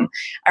around them,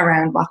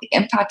 around what the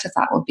impact of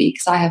that will be.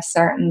 Because I have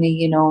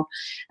certainly,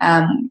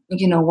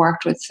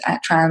 worked with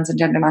trans and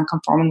gender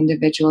non-conforming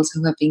individuals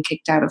who have been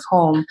kicked out of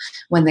home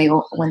when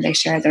they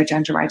share their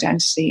gender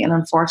identity. And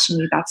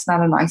unfortunately, that's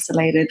not an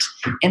isolated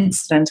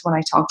incident. When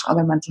I talk to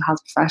other mental health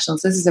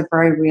professionals, this is a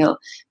very real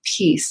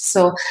piece.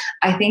 So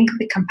I think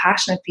the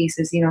compassionate piece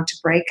is, to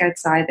break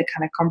outside the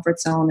kind of comfort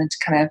zone and to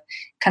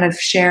kind of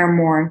share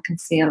more and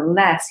conceal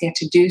less, yet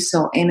to do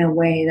so in a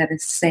way that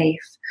is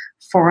safe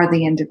for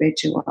the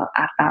individual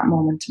at that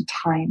moment in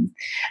time.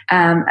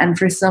 And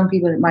for some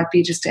people, it might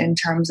be just in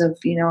terms of,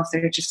 if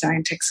they're just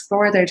starting to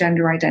explore their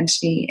gender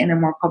identity in a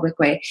more public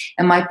way,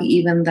 it might be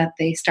even that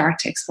they start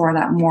to explore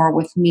that more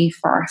with me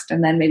first,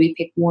 and then maybe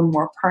pick one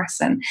more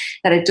person.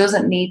 That it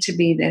doesn't need to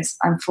be this,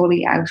 I'm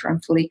fully out or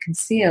I'm fully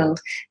concealed,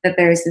 that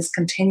there's this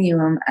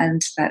continuum,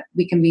 and that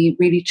we can be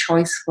really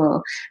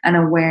choiceful and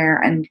aware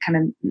and kind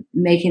of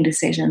making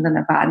decisions on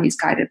a values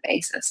guided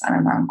basis on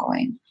an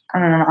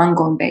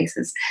ongoing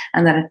basis,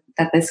 and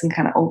that this can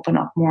kind of open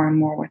up more and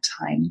more with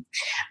time.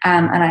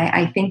 And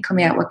I think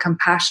coming out with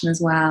compassion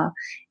as well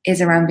is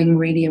around being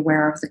really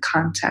aware of the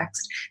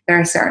context. There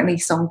are certainly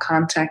some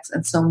contexts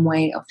and some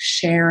way of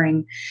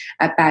sharing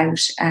about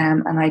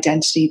an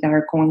identity that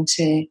are going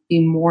to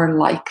be more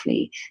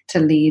likely to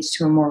lead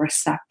to a more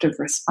receptive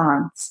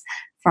response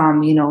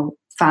from,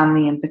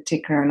 family in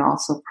particular, and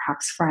also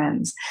perhaps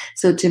friends.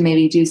 So to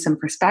maybe do some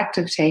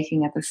perspective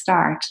taking at the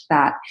start,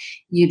 that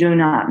you do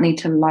not need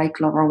to like,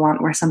 love, or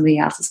want where somebody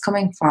else is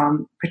coming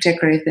from,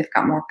 particularly if they've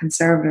got more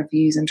conservative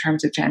views in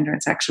terms of gender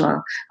and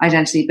sexual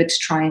identity, but to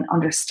try and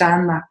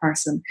understand that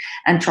person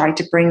and try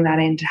to bring that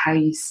into how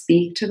you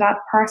speak to that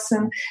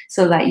person,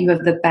 so that you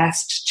have the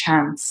best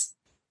chance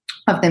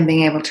of them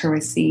being able to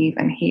receive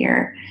and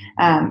hear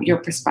your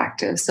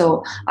perspective.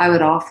 So I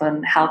would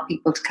often help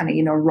people to kind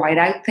of, write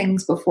out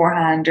things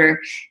beforehand,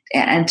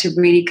 and to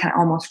really kind of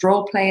almost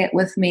role play it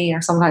with me,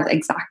 or sometimes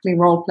exactly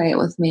role play it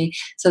with me,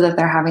 so that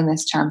they're having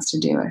this chance to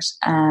do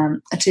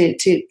it,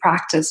 to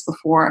practice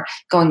before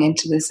going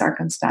into the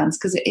circumstance,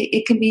 because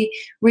it can be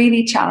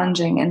really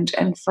challenging.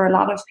 And for a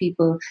lot of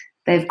people,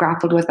 they've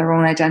grappled with their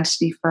own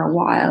identity for a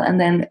while, and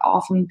then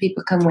often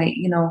people can wait,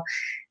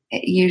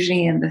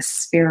 usually in the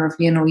sphere of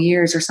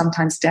years or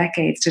sometimes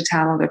decades, to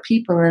tell other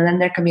people, and then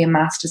there can be a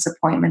mass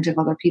disappointment if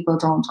other people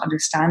don't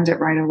understand it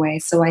right away.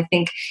 So I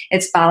think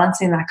it's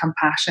balancing that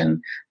compassion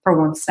for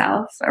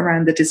oneself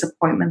around the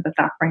disappointment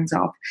that brings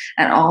up,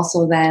 and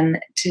also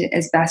then to,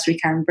 as best we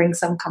can, bring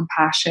some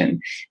compassion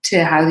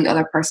to how the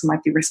other person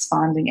might be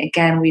responding.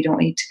 Again, we don't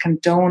need to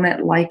condone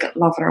it, like it,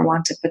 love it, or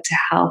want it, but to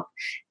help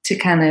to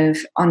kind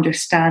of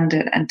understand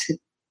it, and to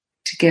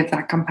give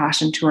that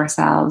compassion to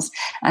ourselves,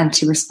 and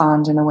to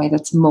respond in a way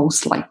that's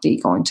most likely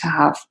going to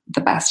have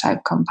the best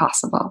outcome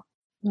possible.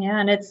 Yeah,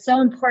 and it's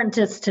so important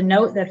just to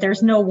note that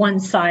there's no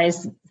one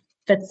size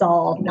fits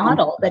all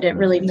model, that it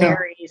really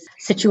varies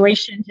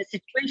situation to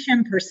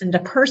situation, person to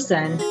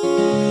person.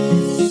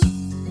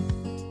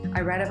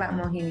 I read about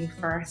Mohini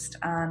first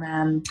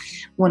on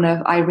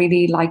I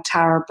really like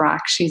Tara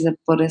Brach. She's a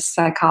Buddhist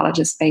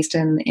psychologist based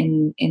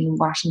in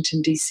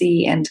Washington,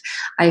 D.C. And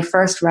I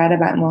first read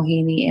about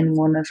Mohini in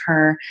one of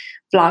her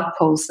blog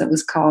posts that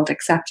was called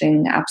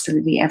Accepting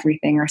Absolutely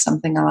Everything, or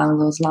something along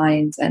those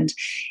lines. And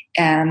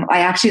I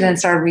actually then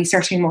started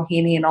researching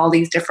Mohini in all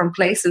these different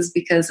places,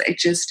 because it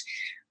just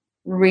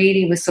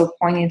really was so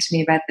poignant to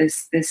me about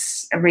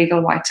this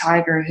regal white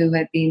tiger who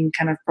had been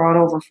kind of brought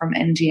over from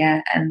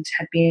India and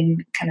had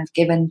been kind of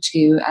given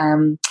to I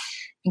think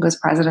it was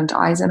President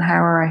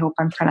Eisenhower, I hope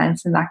I'm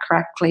pronouncing that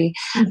correctly,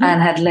 and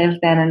had lived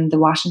then in the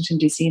Washington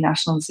DC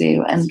National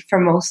Zoo. And for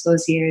most of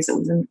those years,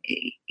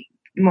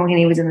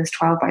 Mohini was in this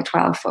 12 by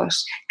 12 foot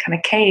kind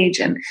of cage,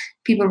 and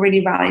people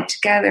really rallied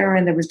together,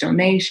 and there was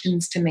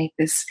donations to make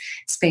this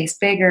space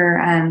bigger,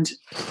 and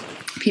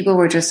people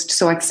were just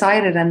so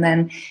excited. And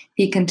then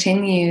he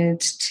continued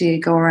to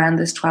go around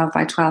this 12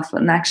 by 12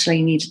 foot, and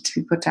actually needed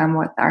to be put down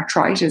with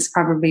arthritis,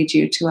 probably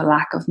due to a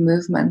lack of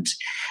movement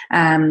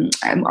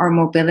or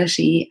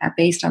mobility,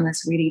 based on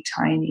this really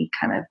tiny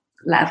kind of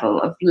level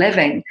of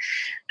living.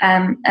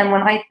 And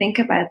when I think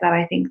about that,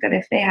 I think that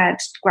if they had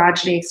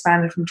gradually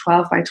expanded from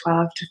 12 by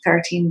 12 to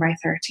 13 by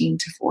 13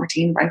 to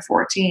 14 by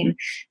 14,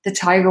 the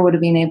tiger would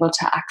have been able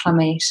to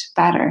acclimate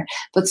better.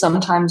 But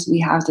sometimes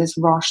we have this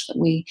rush that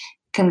we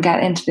can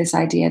get into this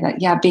idea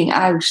that, being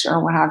out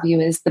or what have you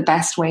is the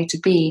best way to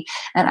be,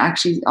 and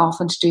actually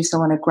often to do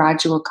so in a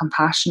gradual,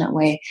 compassionate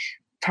way.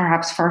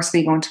 Perhaps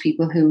firstly going to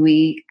people who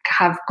we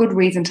have good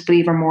reason to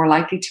believe are more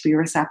likely to be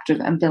receptive,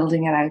 and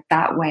building it out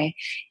that way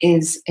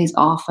is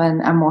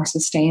often a more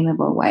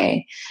sustainable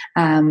way,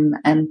 and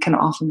can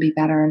often be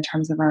better in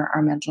terms of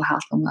our mental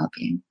health and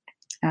well-being.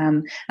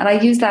 And I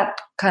use that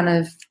kind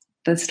of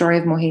the story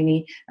of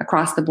Mohini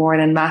across the board.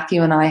 And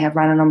Matthew and I have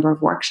run a number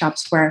of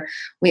workshops where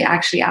we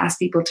actually ask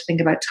people to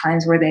think about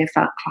times where they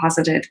felt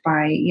closeted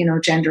by,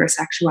 gender or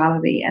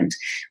sexuality. And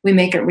we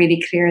make it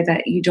really clear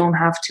that you don't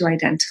have to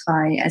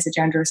identify as a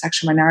gender or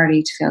sexual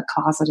minority to feel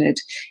closeted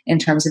in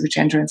terms of a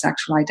gender and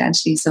sexual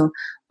identity. So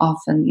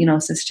often,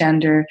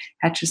 cisgender,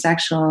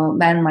 heterosexual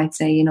men might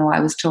say, I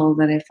was told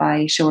that if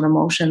I showed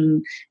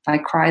emotion, if I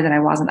cried, that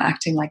I wasn't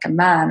acting like a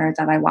man, or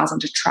that I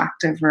wasn't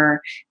attractive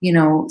or,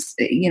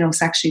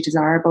 sexually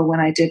desirable when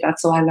I did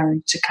that. So I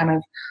learned to kind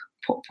of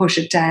push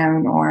it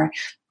down. Or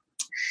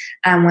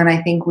And when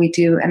I think we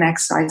do an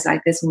exercise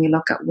like this and we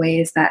look at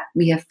ways that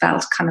we have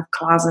felt kind of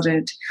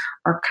closeted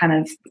or kind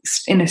of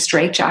in a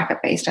straitjacket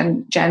based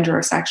on gender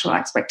or sexual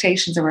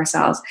expectations of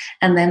ourselves,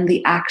 and then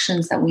the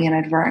actions that we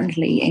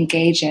inadvertently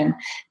engage in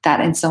that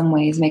in some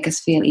ways make us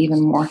feel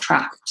even more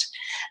trapped.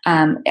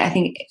 I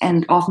think,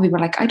 and often people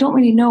are like, I don't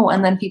really know.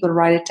 And then people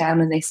write it down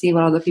and they see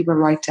what other people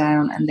write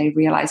down and they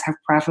realize how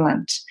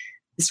prevalent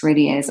this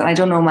really is. And I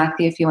don't know,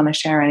 Matthew, if you want to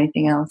share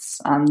anything else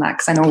on that,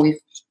 because I know we've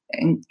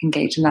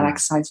engaged in that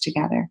exercise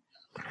together.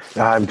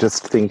 I'm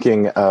just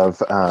thinking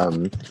of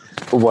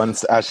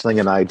once Aisling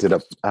and I did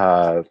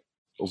a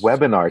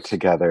webinar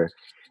together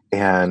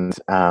and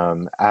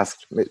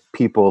asked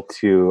people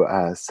to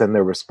send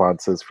their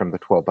responses from the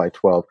 12 by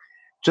 12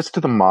 just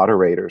to the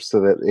moderators so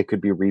that it could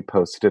be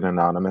reposted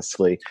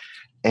anonymously.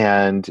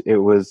 And it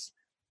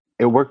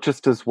worked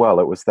just as well.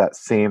 It was that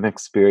same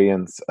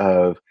experience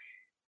of,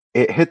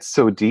 it hits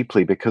so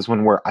deeply because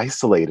when we're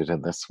isolated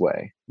in this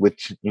way,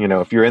 which,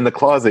 if you're in the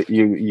closet,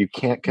 you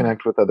can't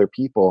connect with other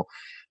people.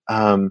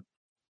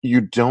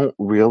 You don't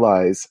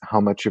realize how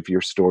much of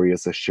your story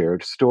is a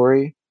shared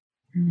story.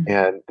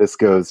 And this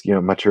goes,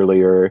 much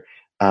earlier,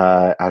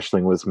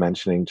 Aisling was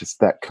mentioning just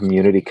that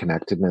community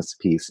connectedness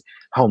piece,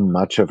 how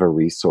much of a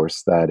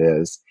resource that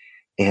is.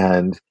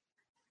 And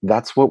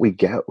that's what we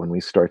get when we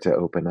start to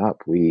open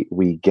up.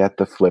 We get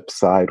the flip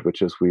side,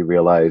 which is we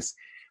realize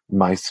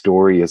my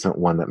story isn't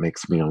one that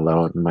makes me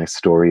alone. My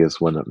story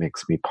is one that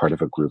makes me part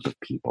of a group of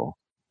people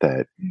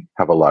that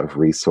have a lot of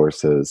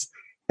resources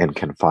and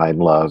can find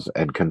love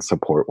and can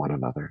support one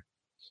another.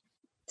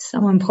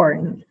 So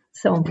important.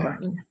 So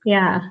important.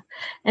 Yeah.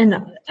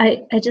 And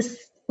I just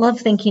love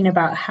thinking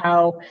about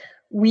how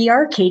we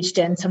are caged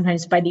in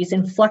sometimes by these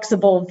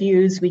inflexible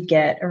views we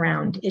get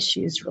around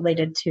issues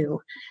related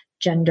to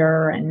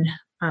gender and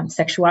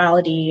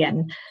sexuality,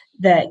 and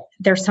that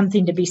there's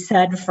something to be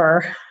said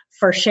for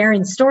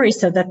sharing stories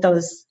so that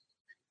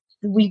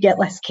we get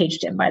less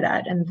caged in by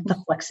that and the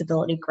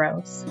flexibility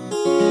grows.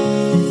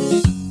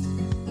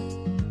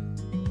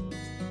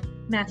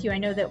 Matthew, I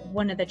know that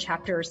one of the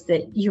chapters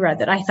that you read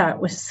that I thought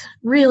was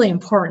really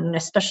important,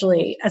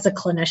 especially as a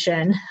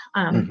clinician,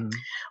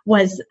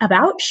 was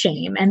about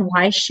shame and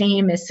why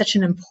shame is such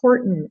an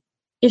important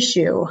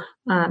issue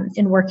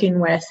in working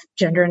with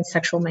gender and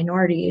sexual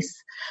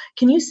minorities.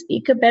 Can you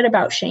speak a bit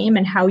about shame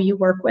and how you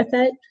work with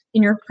it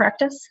in your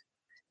practice?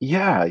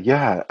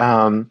 Yeah.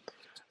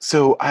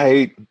 So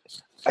I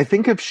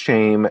think of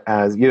shame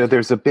as,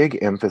 there's a big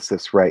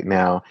emphasis right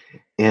now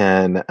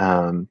in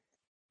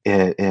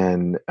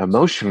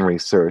emotion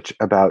research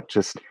about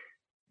just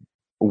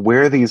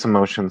where these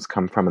emotions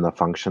come from and the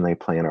function they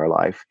play in our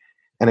life.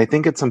 And I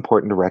think it's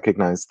important to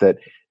recognize that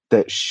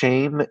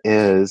shame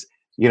is,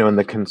 in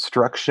the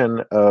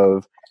construction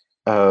of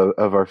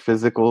our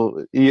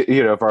physical,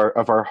 of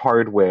our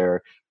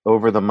hardware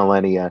over the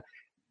millennia,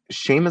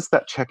 shame is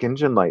that check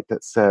engine light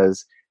that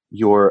says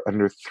you're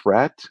under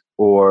threat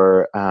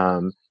or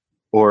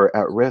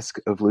at risk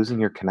of losing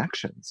your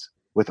connections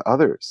with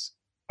others,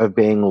 of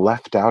being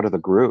left out of the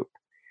group.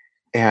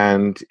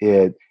 And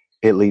it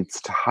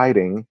leads to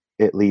hiding.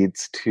 It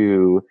leads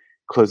to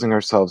closing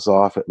ourselves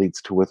off. It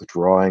leads to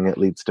withdrawing. It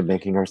leads to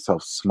making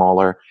ourselves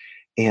smaller.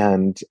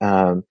 And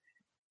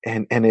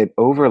it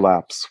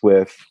overlaps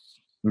with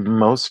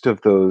most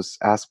of those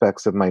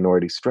aspects of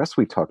minority stress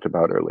we talked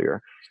about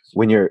earlier.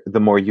 The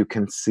more you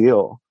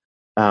conceal,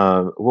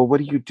 what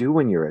do you do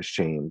when you're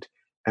ashamed?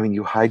 I mean,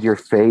 you hide your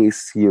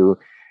face, you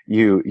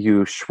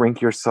shrink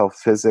yourself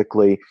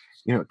physically.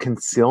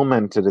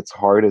 Concealment at its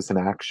heart is an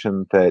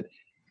action that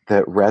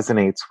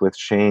resonates with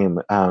shame.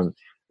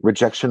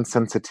 Rejection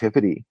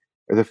sensitivity,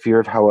 or the fear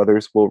of how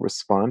others will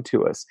respond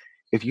to us.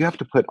 If you have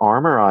to put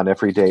armor on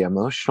every day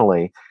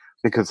emotionally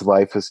because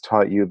life has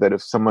taught you that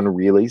if someone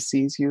really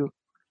sees you,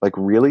 like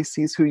really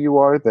sees who you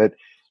are, that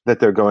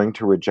they're going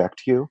to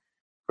reject you,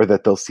 or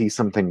that they'll see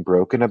something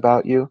broken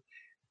about you,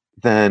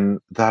 then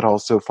that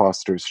also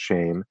fosters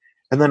shame.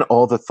 And then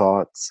all the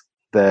thoughts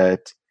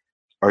that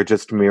are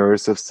just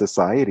mirrors of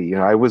society.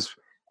 I was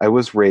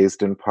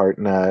raised in part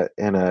in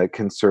a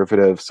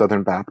conservative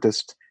Southern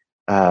Baptist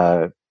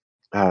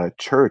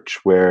church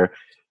where,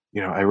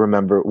 I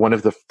remember one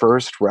of the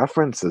first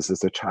references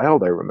as a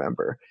child I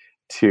remember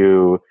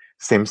to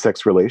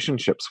same-sex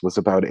relationships was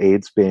about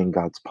AIDS being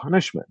God's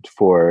punishment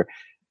for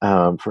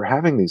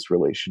having these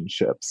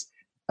relationships.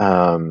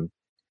 And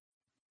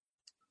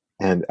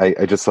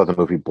I just saw the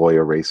movie Boy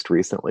Erased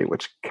recently,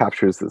 which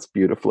captures this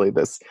beautifully,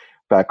 this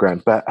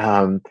background. But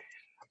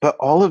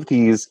all of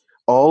these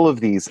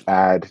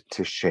add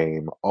to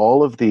shame.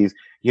 All of these,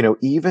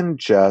 even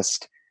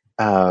just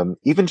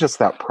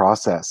that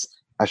process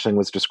Aisling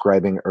was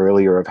describing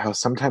earlier of how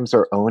sometimes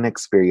our own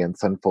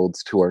experience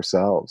unfolds to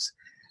ourselves.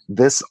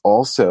 This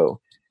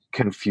also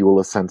can fuel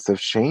a sense of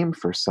shame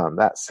for some,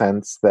 that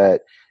sense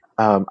that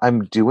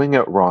I'm doing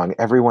it wrong.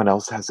 Everyone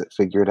else has it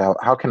figured out.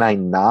 How can I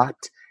not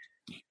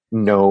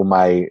know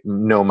my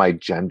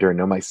gender,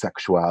 know my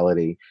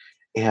sexuality?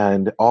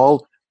 And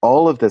all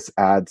of this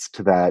adds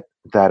to that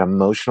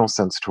emotional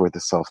sense toward the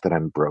self that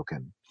I'm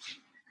broken.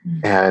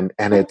 And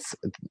it's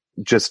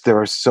just, there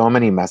are so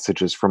many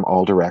messages from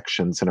all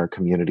directions in our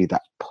community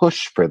that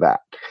push for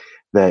that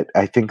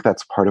I think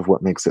that's part of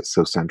what makes it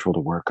so central to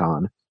work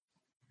on.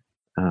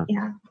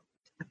 Yeah,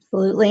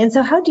 absolutely. And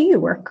so how do you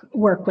work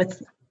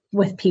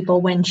with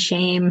people when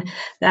shame,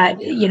 that,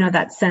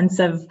 that sense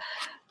of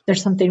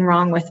there's something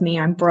wrong with me,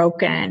 I'm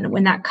broken,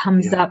 when that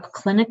comes up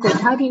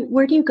clinically,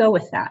 where do you go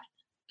with that?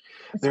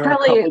 It's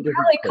probably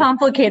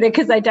complicated,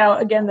 because I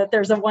doubt, again, that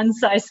there's a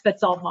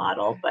one-size-fits-all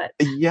model. But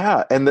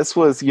yeah, and this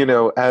was,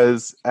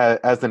 as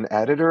an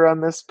editor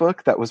on this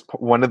book, that was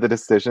one of the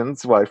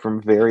decisions why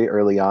from very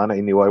early on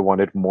I knew I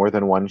wanted more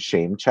than one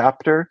shame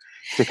chapter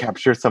to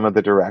capture some of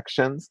the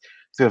directions.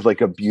 So we have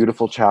like a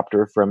beautiful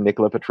chapter from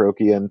Nicola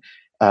Petrocchi and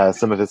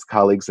some of his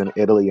colleagues in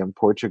Italy and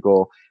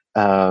Portugal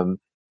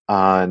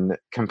on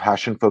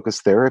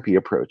compassion-focused therapy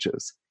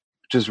approaches,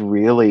 which is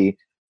really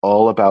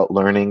all about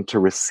learning to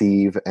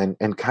receive and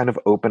kind of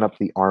open up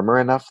the armor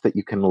enough that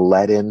you can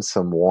let in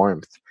some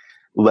warmth,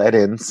 let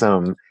in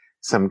some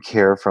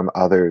care from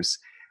others.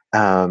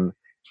 And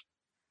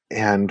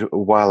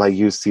while I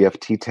use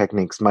CFT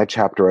techniques, my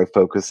chapter I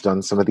focused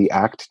on some of the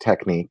ACT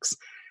techniques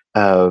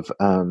of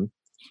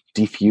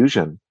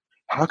diffusion.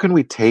 How can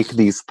we take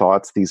these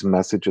thoughts, these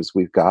messages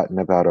we've gotten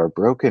about our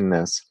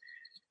brokenness,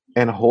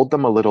 and hold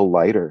them a little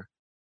lighter?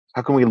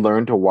 How can we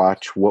learn to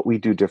watch what we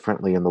do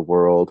differently in the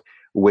world,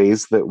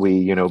 ways that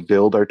we,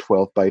 build our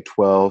 12 by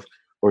 12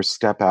 or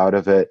step out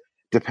of it,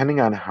 depending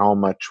on how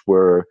much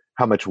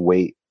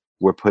weight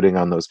we're putting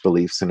on those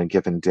beliefs in a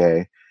given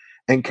day?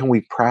 And can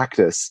we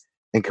practice,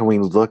 and can we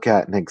look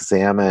at and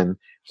examine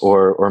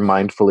or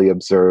mindfully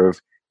observe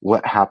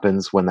what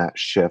happens when that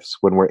shifts,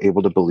 when we're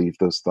able to believe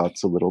those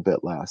thoughts a little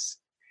bit less?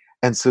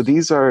 And so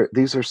these are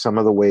some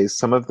of the ways.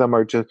 Some of them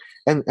are just,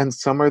 and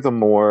some are the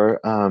more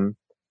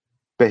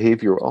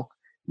behavioral.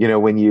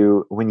 When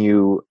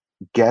you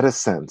get a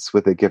sense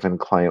with a given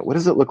client, what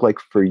does it look like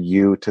for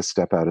you to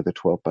step out of the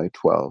 12 by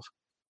 12?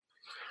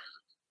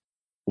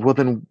 Well,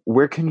 then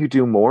where can you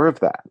do more of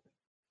that?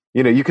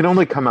 You can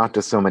only come out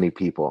to so many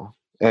people.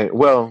 And,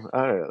 well,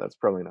 I don't know, that's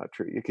probably not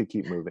true. You could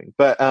keep moving,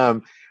 but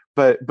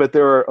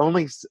there are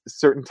only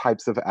certain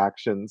types of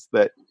actions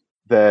that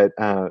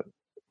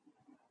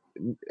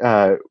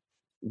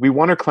we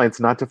want our clients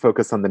not to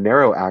focus on the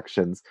narrow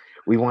actions.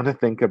 We want to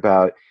think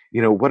about,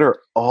 what are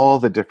all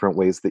the different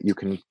ways that you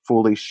can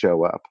fully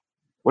show up?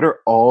 What are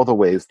all the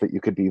ways that you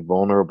could be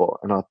vulnerable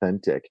and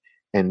authentic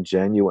and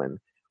genuine,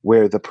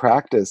 where the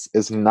practice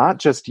is not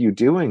just you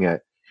doing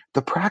it,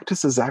 the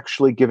practice is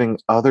actually giving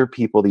other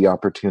people the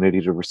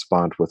opportunity to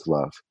respond with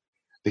love,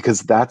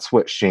 because that's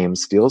what shame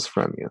steals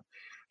from you.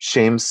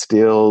 Shame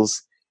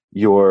steals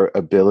your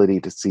ability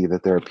to see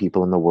that there are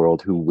people in the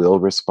world who will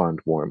respond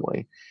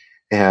warmly.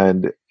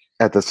 And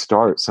at the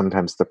start,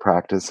 sometimes the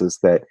practice is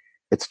that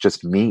it's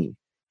just me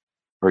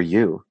or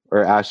you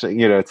or Ashley,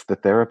 it's the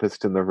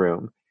therapist in the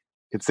room.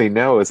 Could say,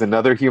 no, as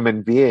another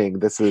human being,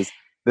 this is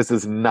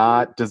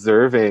not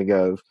deserving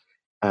of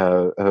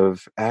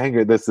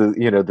anger. This is,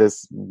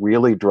 this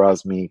really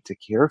draws me to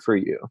care for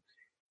you.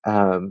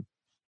 And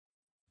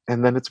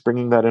then it's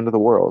bringing that into the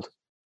world.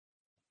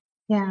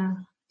 Yeah.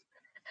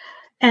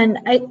 And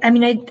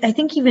I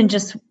think even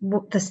just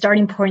the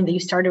starting point that you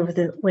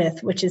started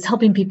with, which is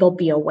helping people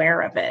be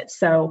aware of it.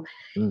 So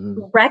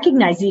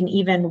recognizing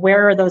even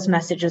where those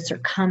messages are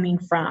coming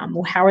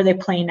from, how are they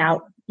playing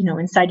out,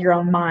 inside your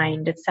own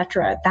mind, et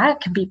cetera,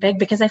 that can be big,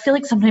 because I feel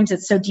like sometimes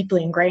it's so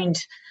deeply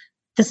ingrained.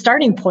 The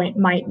starting point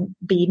might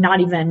be not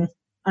even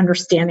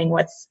understanding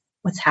what's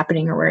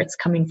happening or where it's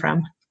coming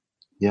from.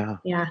 Yeah.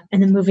 Yeah.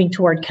 And then moving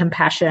toward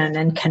compassion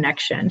and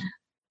connection.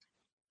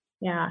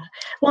 Yeah.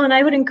 Well, and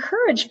I would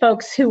encourage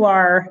folks who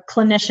are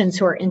clinicians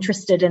who are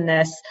interested in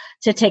this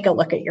to take a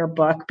look at your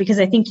book, because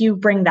I think you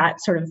bring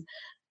that sort of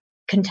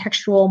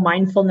contextual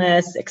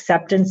mindfulness,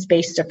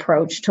 acceptance-based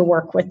approach to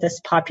work with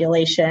this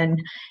population.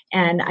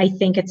 And I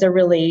think it's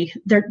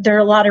there are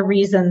a lot of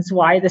reasons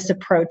why this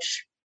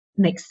approach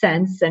makes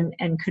sense and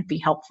could be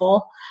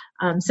helpful.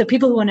 So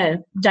people who want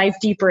to dive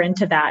deeper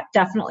into that,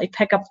 definitely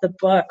pick up the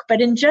book.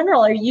 But in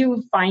general, are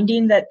you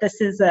finding that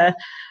this is a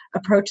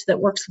approach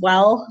that works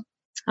well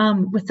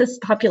with this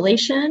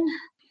population?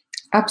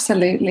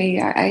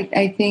 Absolutely.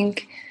 I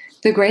think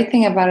the great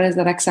thing about it is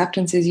that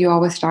acceptance is you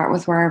always start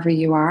with wherever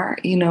you are,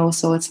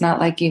 so it's not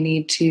like you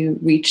need to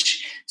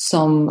reach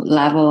some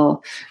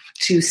level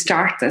to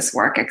start this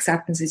work.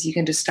 Acceptance is you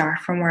can just start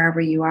from wherever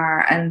you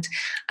are. And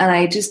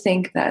I just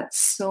think that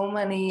so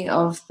many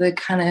of the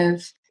kind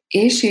of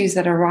issues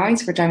that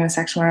arise for gender and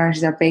sexual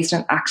minorities are based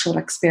on actual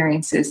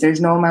experiences. There's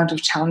no amount of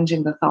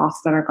challenging the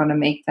thoughts that are going to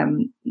make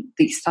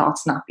these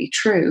thoughts not be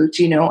true,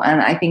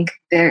 and I think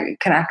they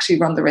can actually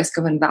run the risk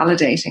of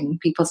invalidating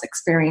people's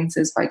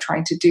experiences by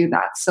trying to do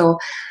that. So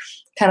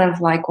kind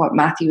of like what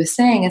Matthew was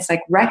saying, it's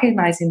like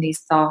recognizing these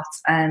thoughts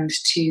and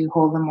to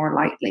hold them more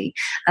lightly.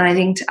 And I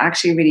think to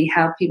actually really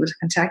help people to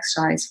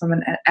contextualize from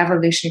an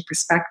evolutionary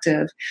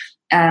perspective,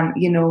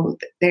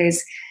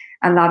 there's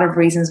a lot of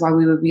reasons why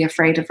we would be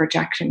afraid of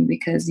rejection,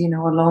 because, a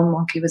lone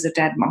monkey was a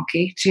dead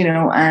monkey,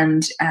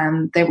 and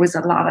there was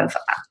a lot of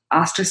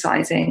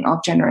ostracizing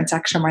of gender and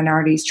sexual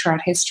minorities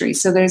throughout history.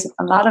 So there's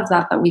a lot of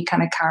that we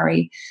kind of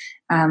carry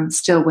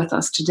still with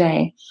us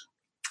today.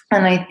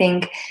 And I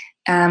think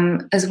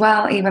as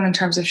well, even in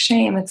terms of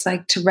shame, it's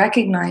like to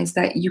recognize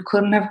that you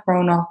couldn't have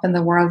grown up in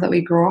the world that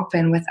we grew up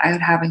in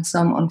without having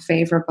some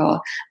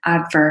unfavorable,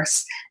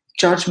 adverse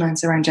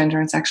judgments around gender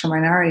and sexual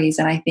minorities.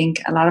 And I think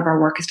a lot of our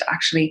work is to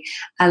actually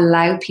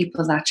allow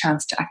people that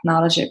chance to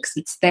acknowledge it, because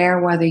it's there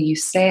whether you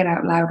say it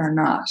out loud or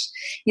not.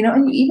 You know,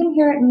 and you even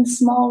hear it in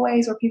small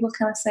ways where people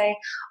kind of say,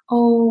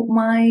 oh,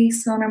 my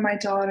son or my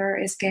daughter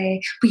is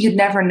gay, but you'd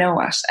never know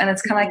it. And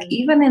it's kind of like,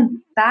 even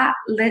in that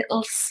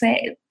little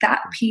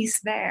that piece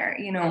there,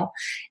 you know,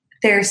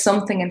 there's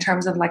something in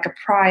terms of like a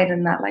pride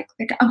in that, like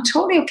I'm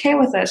totally okay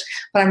with it,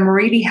 but I'm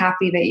really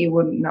happy that you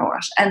wouldn't know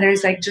it. And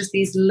there's like just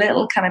these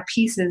little kind of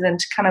pieces, and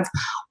to kind of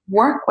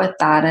work with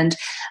that. And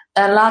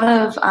a lot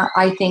of,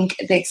 I think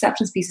the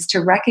acceptance piece is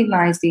to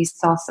recognize these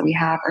thoughts that we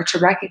have, or to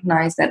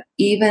recognize that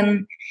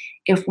even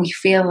if we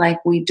feel like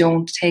we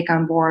don't take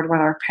on board what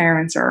our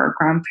parents or our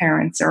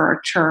grandparents or our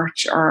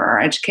church or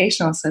our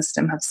educational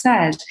system have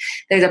said,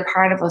 there's a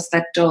part of us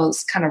that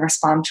does kind of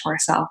respond to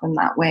ourselves in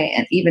that way.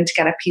 And even to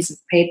get a piece of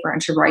paper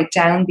and to write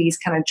down these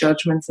kind of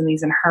judgments and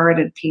these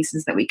inherited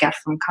pieces that we get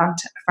from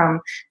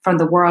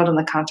the world and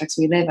the context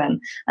we live in.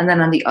 And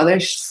then on the other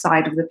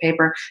side of the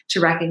paper,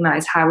 to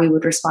recognize how we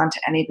would respond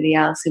to anybody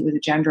else who was a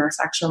gender or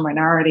sexual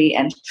minority,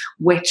 and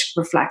which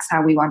reflects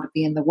how we want to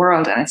be in the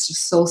world. And it's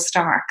just so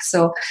stark.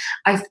 So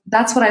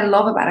that's what I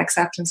love about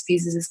acceptance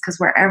pieces, is because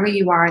wherever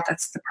you are,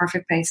 that's the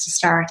perfect place to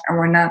start. And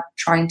we're not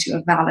trying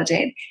to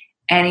validate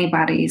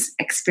anybody's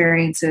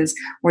experiences.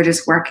 We're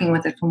just working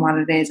with it from what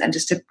it is, and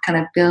just to kind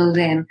of build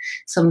in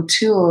some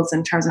tools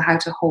in terms of how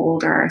to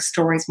hold our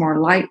stories more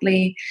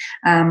lightly,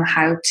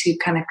 how to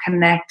kind of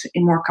connect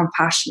in more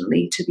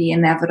compassionately to the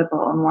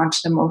inevitable and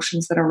unwanted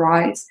emotions that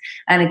arise.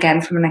 And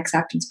again, from an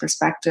acceptance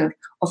perspective,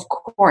 of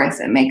course,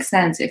 it makes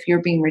sense. If you're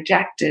being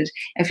rejected,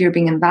 if you're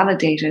being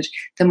invalidated,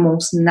 the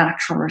most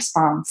natural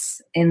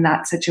response in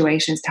that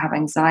situation is to have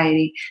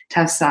anxiety, to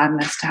have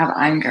sadness, to have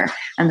anger,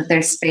 and that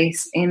there's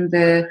space in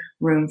the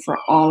room for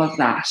all of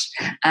that.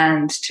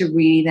 And to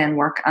really then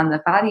work on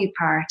the value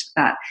part,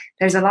 that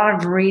there's a lot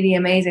of really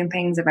amazing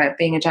things about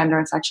being a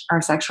gender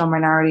or sexual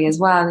minority as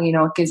well. You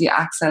know, it gives you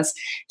access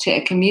to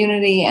a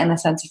community and a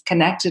sense of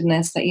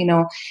connectedness that, you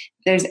know,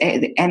 there's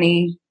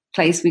any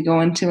place we go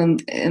into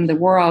in the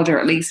world, or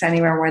at least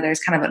anywhere where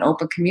there's kind of an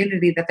open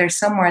community, that there's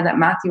somewhere that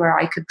Matthew or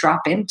I could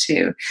drop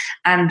into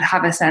and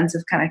have a sense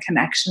of kind of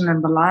connection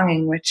and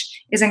belonging,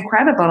 which is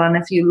incredible. And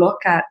if you look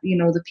at, you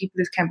know, the people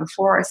who've come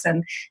before us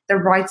and the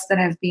rights that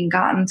have been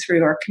gotten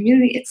through our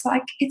community, it's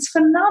like, it's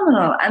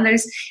phenomenal. And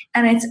it's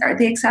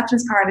the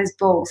acceptance part is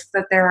both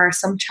that there are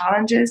some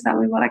challenges that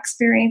we will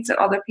experience that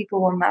other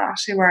people will not,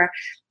 who are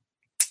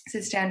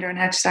cisgender and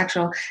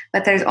heterosexual,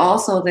 but there's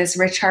also this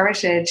rich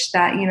heritage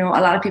that, you know, a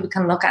lot of people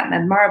can look at and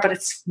admire, but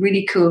it's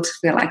really cool to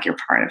feel like you're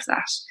part of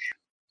that.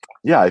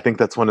 Yeah, I think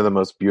that's one of the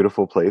most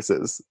beautiful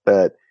places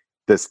that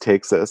this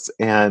takes us.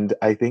 And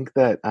I think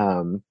that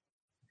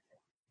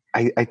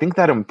I think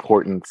that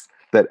importance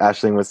that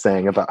Aisling was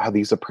saying about how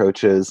these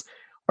approaches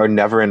are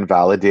never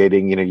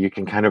invalidating, you know, you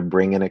can kind of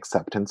bring in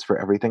acceptance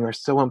for everything, are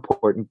so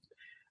important,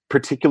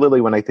 particularly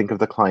when I think of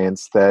the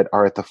clients that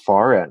are at the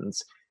far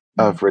ends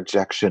of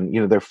rejection.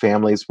 You know, their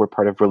families were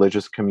part of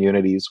religious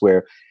communities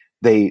where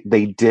they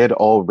did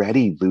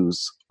already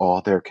lose all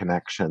their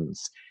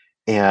connections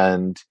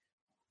and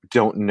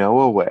don't know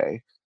a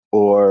way,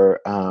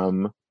 or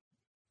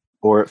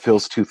it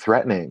feels too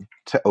threatening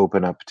to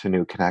open up to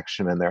new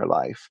connection in their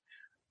life,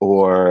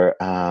 or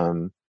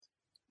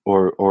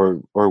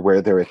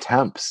where their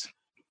attempts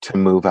to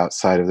move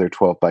outside of their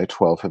 12 by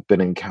 12 have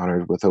been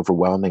encountered with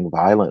overwhelming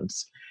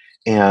violence,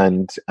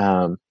 and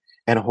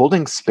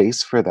holding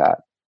space for that,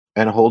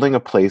 and holding a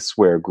place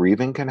where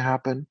grieving can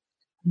happen,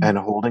 and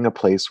holding a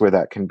place where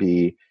that can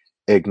be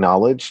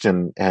acknowledged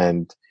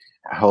and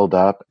held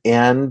up,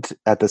 and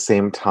at the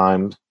same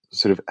time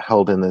sort of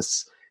held in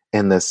this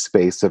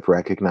space of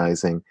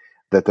recognizing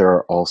that there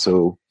are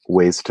also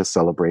ways to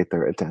celebrate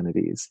their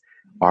identities,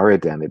 our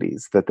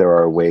identities, that there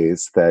are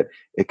ways that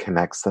it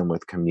connects them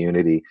with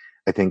community.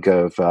 I think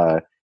of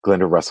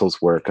Glenda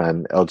Russell's work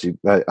on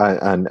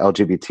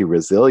LGBT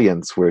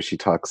resilience, where she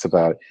talks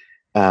about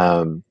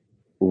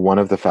one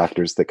of the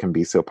factors that can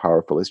be so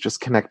powerful is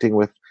just connecting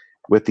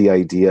with the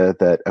idea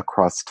that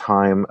across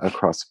time,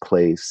 across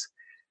place,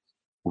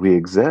 we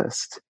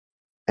exist.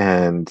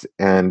 And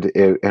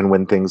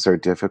when things are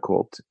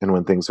difficult and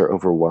when things are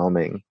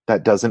overwhelming,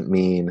 that doesn't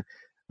mean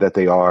that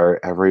they are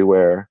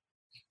everywhere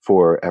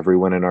for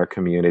everyone in our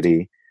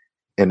community,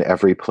 in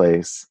every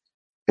place.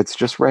 It's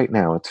just right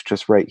now. It's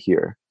just right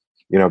here.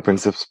 You know, it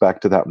brings us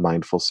back to that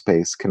mindful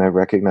space. Can I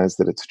recognize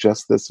that it's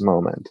just this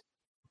moment,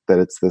 that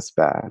it's this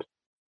bad,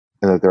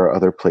 and that there are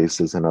other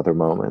places and other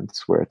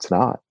moments where it's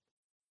not?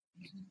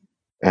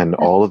 And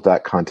all of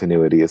that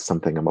continuity is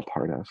something I'm a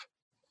part of.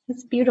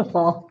 It's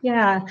beautiful.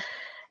 Yeah.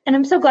 And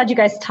I'm so glad you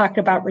guys talked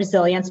about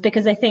resilience,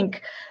 because I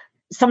think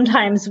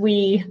sometimes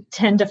we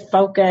tend to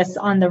focus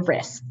on the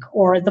risk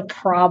or the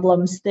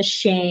problems, the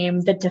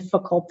shame, the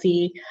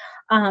difficulty.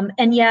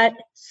 And yet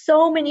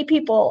so many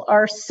people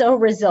are so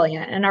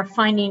resilient and are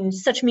finding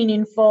such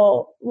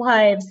meaningful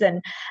lives.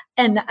 And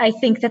I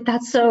think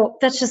that's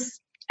just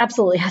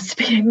absolutely has to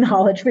be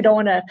acknowledged. We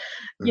don't want to,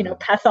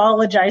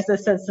 pathologize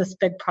this as this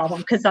big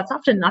problem, because that's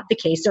often not the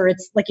case. Or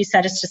it's like you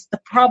said, it's just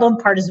the problem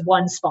part is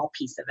one small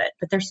piece of it,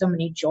 but there's so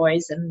many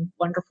joys and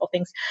wonderful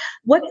things.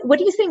 What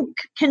do you think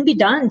can be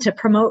done to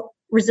promote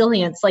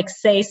resilience? Like,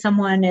 say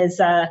someone is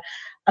a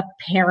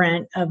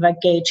parent of a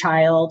gay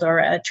child or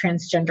a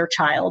transgender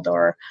child,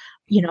 or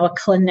a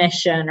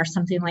clinician or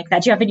something like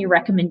that. Do you have any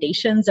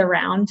recommendations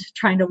around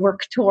trying to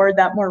work toward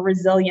that more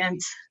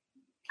resilient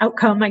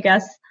outcome, I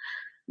guess?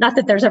 Not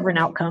that there's ever an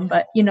outcome,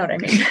 but you know what I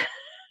mean.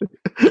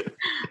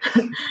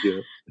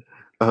 Yeah.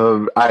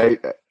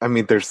 I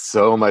mean, there's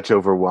so much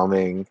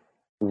overwhelming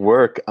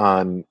work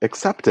on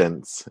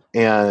acceptance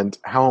and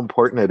how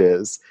important it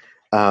is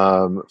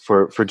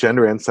for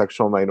gender and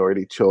sexual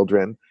minority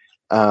children.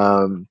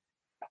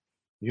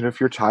 If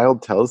your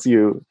child tells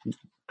you,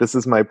 "This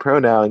is my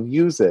pronoun,"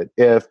 use it.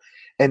 If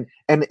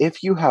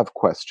you have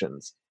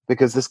questions,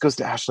 because this goes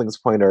to Ashling's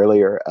point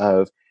earlier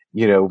of,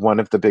 one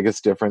of the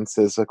biggest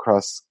differences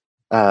across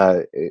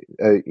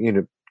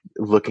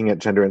looking at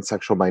gender and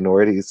sexual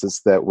minorities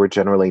is that we're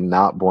generally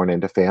not born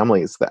into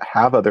families that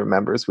have other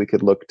members we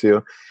could look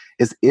to,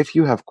 is if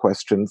you have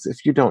questions,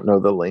 if you don't know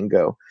the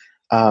lingo,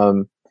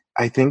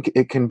 I think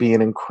it can be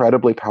an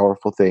incredibly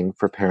powerful thing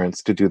for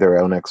parents to do their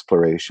own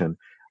exploration,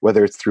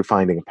 whether it's through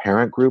finding a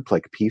parent group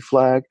like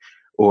PFLAG,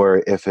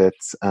 or if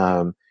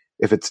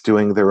it's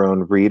doing their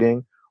own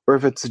reading, or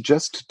if it's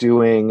just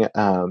doing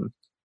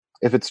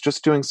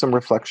some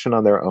reflection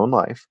on their own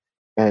life.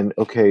 And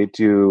okay,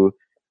 does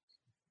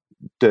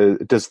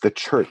the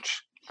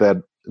church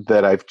that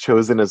I've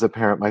chosen as a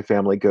parent my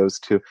family goes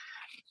to,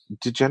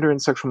 do gender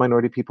and sexual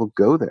minority people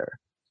go there?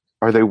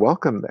 Are they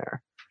welcome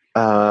there?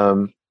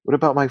 What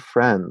about my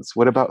friends?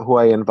 What about who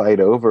I invite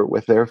over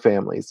with their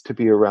families to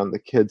be around the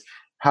kids?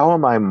 How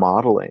am I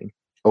modeling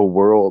a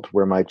world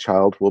where my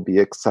child will be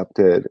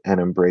accepted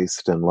and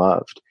embraced and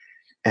loved?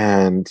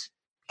 And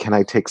can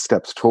I take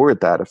steps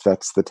toward that if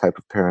that's the type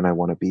of parent I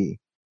want to be?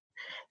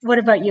 What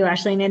about you,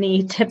 Aisling?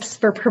 Any tips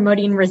for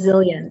promoting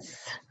resilience?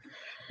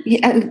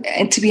 Yeah,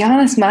 and to be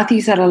honest, Matthew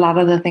said a lot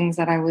of the things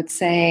that I would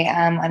say,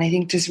 and I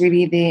think just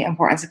really the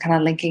importance of kind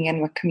of linking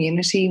in with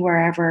community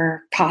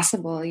wherever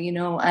possible,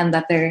 and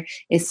that there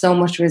is so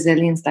much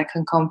resilience that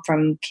can come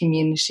from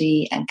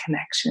community and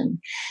connection.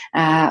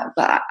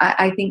 But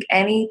I think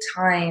any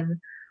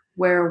time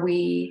where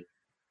we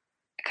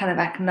kind of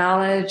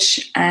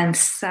acknowledge and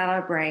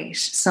celebrate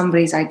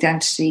somebody's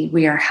identity,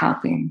 we are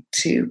helping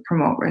to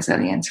promote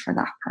resilience for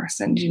that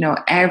person.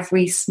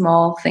 Every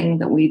small thing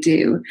that we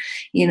do,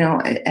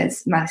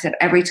 as Matthew said,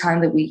 every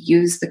time that we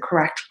use the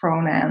correct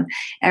pronoun,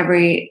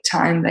 every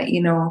time that,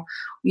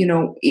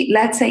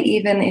 let's say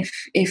even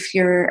if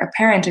you're a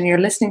parent and you're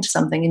listening to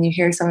something and you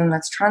hear something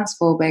that's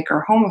transphobic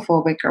or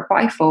homophobic or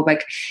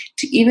biphobic,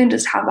 to even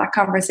just have that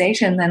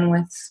conversation then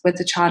with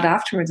the child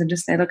afterwards and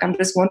just say, look, I'm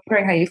just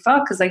wondering how you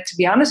felt, because to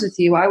be honest with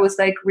you, I was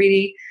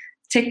really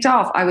ticked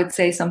off. I would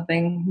say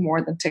something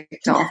more than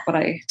ticked off, but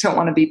I don't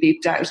want to be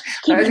beeped out.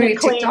 Keeping I was really it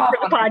clean ticked off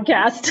for the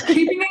podcast.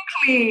 Keeping it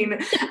clean.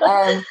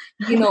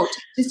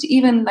 Just to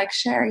even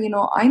share,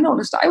 I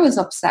noticed I was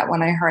upset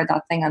when I heard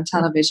that thing on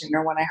television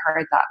or when I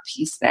heard that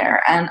piece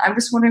there. And I'm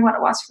just wondering what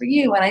it was for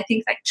you. And I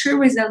think true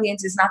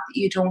resilience is not that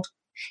you don't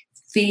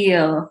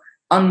feel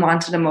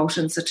unwanted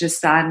emotions such as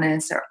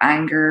sadness or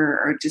anger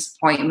or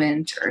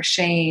disappointment or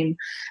shame,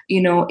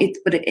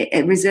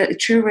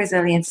 true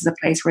resilience is a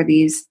place where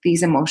these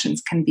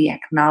emotions can be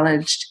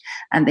acknowledged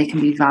and they can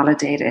be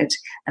validated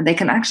and they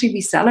can actually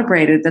be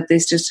celebrated, that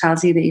this just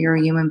tells you that you're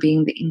a human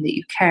being, that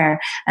you care,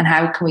 and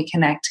how can we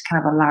connect to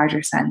kind of a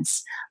larger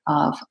sense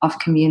of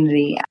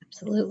community.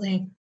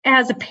 Absolutely.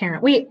 As a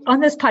parent, on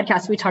this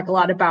podcast, we talk a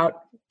lot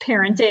about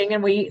parenting,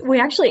 and we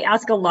actually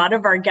ask a lot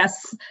of our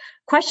guests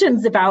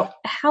questions about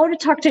how to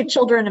talk to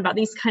children about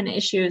these kind of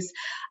issues.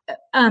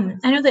 I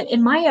know that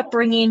in my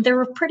upbringing, there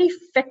were pretty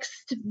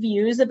fixed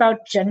views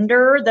about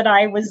gender that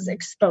I was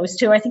exposed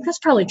to. I think that's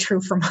probably true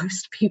for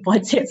most people.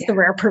 I'd say it's the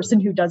rare person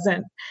who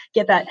doesn't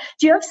get that.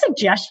 Do you have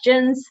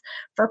suggestions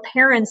for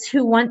parents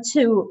who want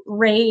to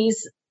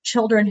raise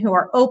children who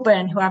are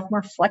open, who have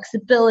more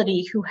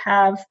flexibility, who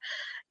have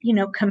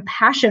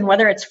compassion,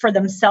 whether it's for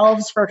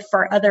themselves or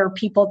for other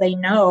people they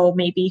know,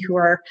 maybe who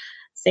are,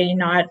 say,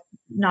 not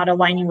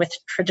aligning with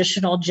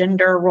traditional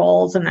gender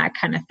roles and that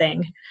kind of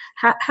thing?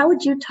 How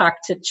would you talk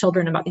to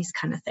children about these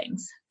kind of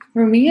things?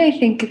 For me, I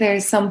think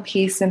there's some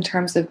piece in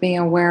terms of being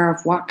aware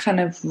of what kind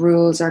of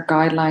rules or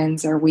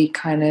guidelines are we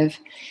kind of,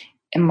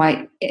 it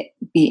might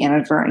be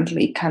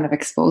inadvertently kind of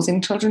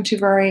exposing children to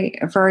very,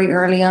 very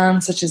early on,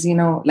 such as,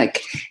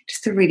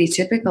 just the really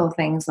typical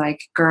things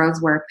like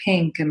girls wear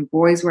pink and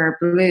boys wear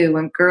blue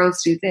and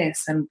girls do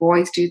this and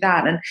boys do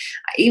that. And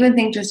I even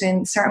think just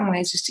in certain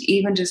ways, just to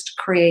even just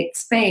create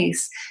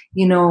space,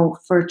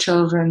 for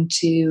children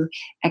to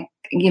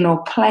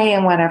play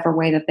in whatever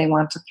way that they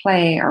want to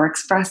play, or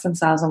express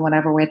themselves in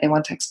whatever way they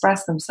want to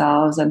express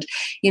themselves. And,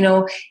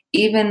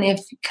 even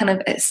if kind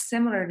of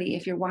similarly,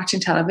 if you're watching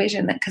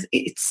television, because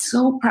it's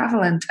so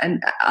prevalent.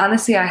 And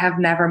honestly, I have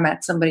never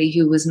met somebody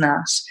who was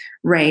not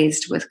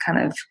raised with kind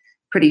of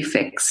pretty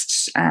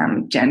fixed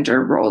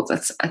gender roles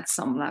at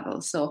some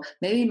level. So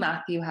maybe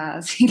Matthew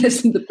he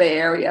lives in the Bay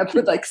Area,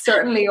 but like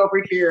certainly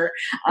over here,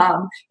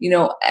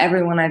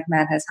 everyone I've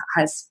met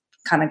has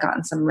kind of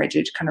gotten some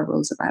rigid kind of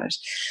rules about it.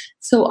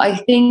 So I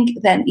think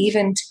then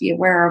even to be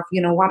aware of,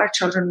 what are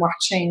children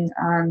watching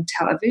on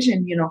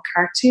television,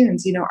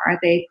 cartoons, are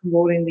they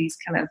promoting these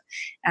kind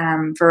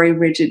of very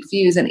rigid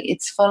views? And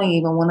it's funny,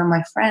 even one of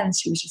my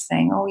friends, she was just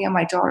saying, oh yeah,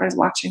 my daughter's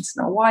watching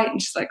Snow White.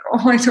 And she's like,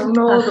 oh, I don't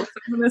know. The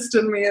feminist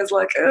in me is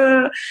like,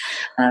 I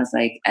was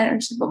like,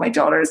 and she said, but my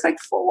daughter is like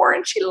 4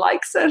 and she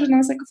likes it. And I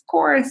was like, of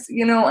course,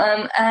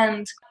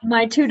 and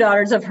my 2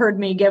 daughters have heard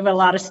me give a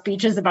lot of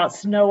speeches about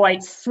Snow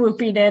White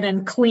swooping in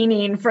and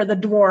cleaning for the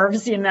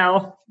dwarves,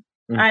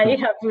 Mm-hmm. I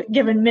have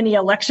given many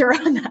a lecture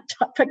on that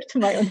topic to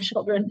my own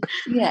children.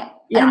 Yeah.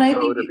 And I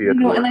think,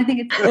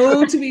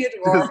 it's to be a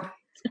dwarf.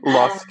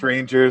 Lost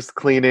strangers,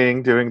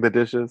 cleaning, doing the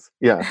dishes.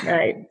 Yeah.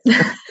 Right.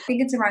 I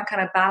think it's around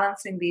kind of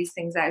balancing these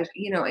things out.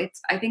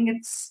 I think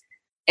it's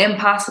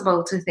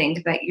impossible to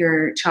think that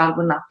your child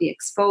will not be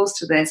exposed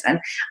to this. And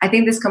I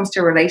think this comes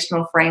to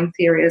relational frame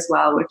theory as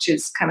well, which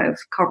is kind of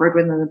covered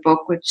within the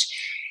book, which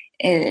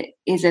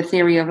is a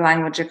theory of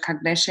language and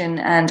cognition,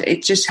 and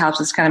it just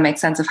helps us kind of make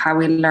sense of how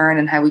we learn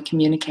and how we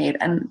communicate.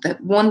 And the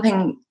one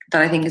thing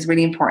that I think is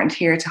really important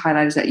here to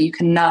highlight is that you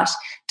cannot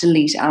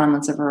delete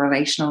elements of a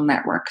relational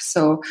network.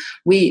 So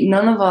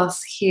none of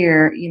us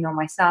here,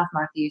 myself,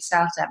 Matthew,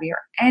 yourself, Debbie, or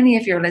any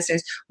of your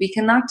listeners, we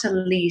cannot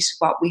delete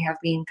what we have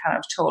been kind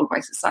of told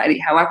by society.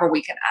 However,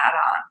 we can add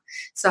on.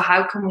 So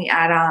how can we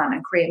add on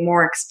and create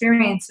more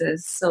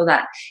experiences so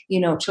that,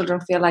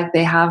 children feel like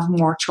they have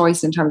more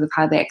choice in terms of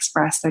how they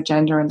express their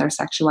gender and their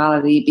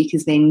sexuality,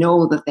 because they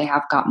know that they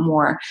have got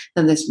more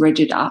than this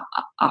rigid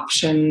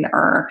option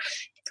or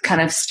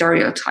kind of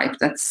stereotype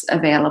that's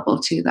available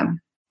to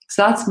them.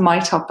 So that's my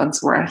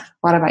tuppence worth.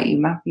 What about you,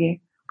 Matthew?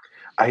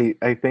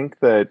 I think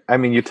that,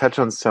 you touch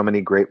on so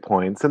many great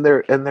points, and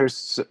there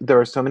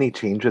are so many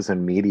changes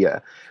in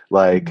media.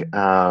 Like,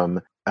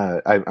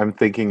 I'm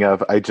thinking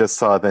of, I just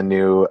saw the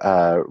new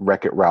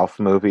Wreck-It Ralph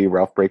movie,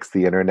 Ralph Breaks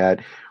the Internet,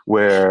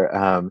 where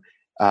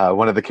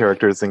one of the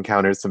characters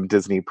encounters some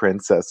Disney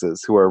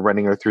princesses who are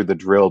running her through the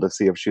drill to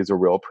see if she's a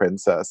real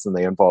princess, and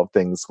they involve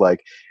things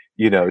like,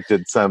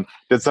 did some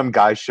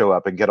guy show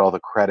up and get all the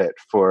credit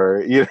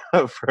for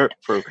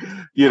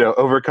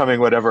overcoming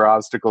whatever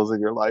obstacles in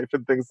your life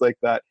and things like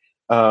that.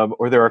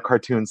 Or there are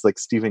cartoons like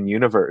Steven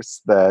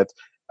Universe that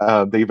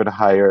they even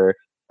hire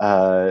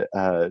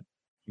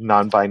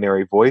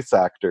non-binary voice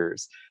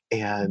actors,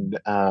 and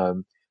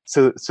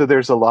so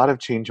there's a lot of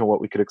change in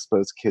what we could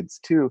expose kids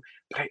to.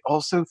 But I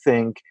also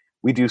think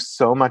we do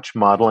so much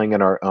modeling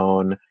in our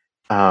own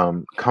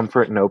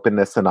comfort and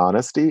openness and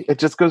honesty. It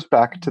just goes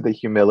back to the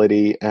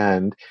humility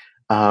and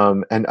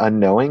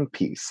unknowing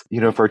piece.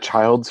 If our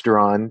child's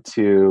drawn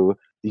to,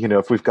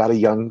 if we've got a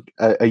young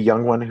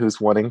one who's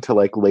wanting to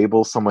like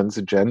label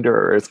someone's gender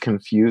or is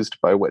confused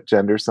by what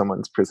gender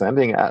someone's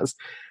presenting as,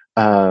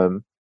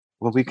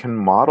 we can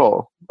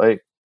model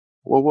like,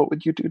 what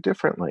would you do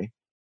differently?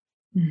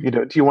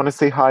 Mm-hmm. Do you want to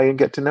say hi and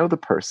get to know the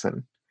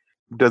person?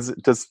 Does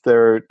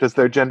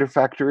their gender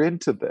factor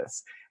into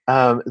this?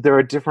 There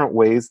are different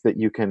ways that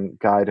you can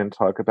guide and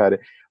talk about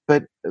it.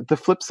 But the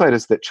flip side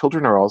is that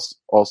children are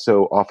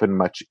also often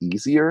much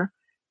easier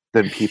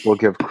than people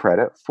give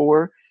credit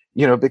for,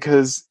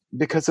 because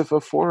if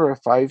a 4 or a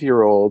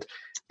 5-year-old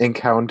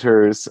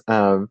encounters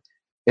a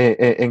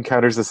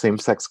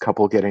same-sex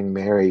couple getting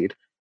married,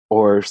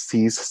 or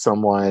sees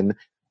someone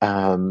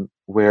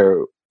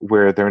where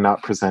they're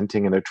not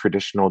presenting in a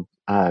traditional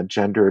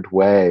gendered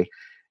way,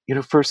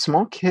 for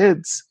small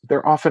kids,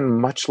 they're often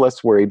much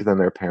less worried than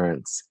their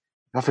parents.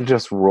 They often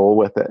just roll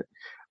with it,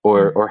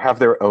 or have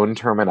their own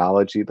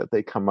terminology that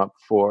they come up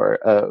for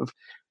of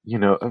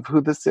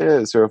who this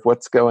is, or of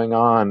what's going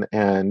on,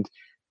 and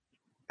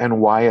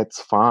why it's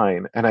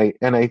fine. And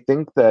I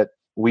think that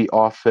we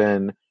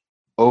often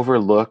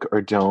overlook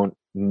or don't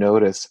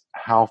notice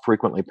how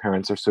frequently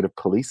parents are sort of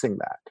policing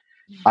that,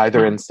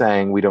 either in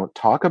saying we don't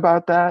talk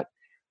about that,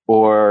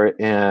 or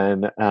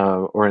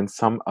in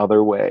some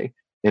other way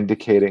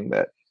indicating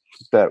that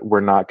we're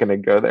not going to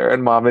go there,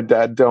 and mom and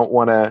dad don't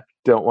want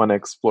to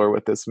explore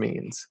what this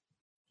means.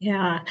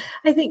 Yeah,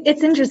 I think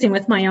it's interesting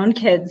with my own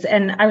kids,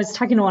 and I was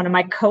talking to one of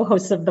my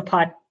co-hosts of the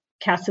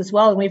podcast as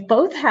well, and we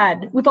both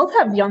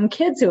have young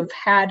kids who have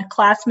had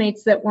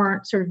classmates that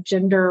weren't sort of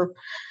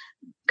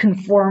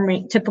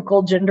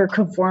typical gender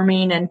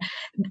conforming, and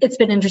it's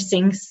been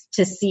interesting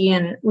to see,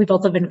 and we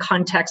both live in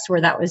contexts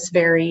where that was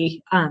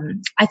very,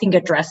 I think,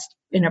 addressed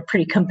in a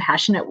pretty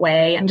compassionate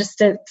way, and just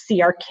to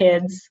see our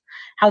kids,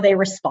 how they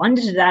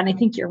responded to that. And I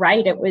think you're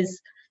right. It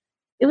was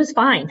it was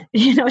fine.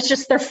 It's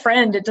just their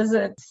friend. It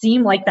doesn't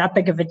seem like that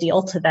big of a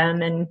deal to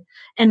them.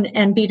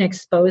 And being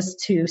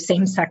exposed to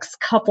same-sex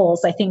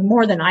couples, I think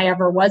more than I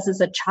ever was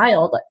as a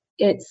child,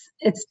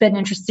 it's been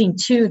interesting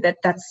too,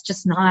 that's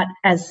just not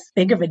as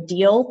big of a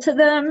deal to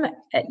them,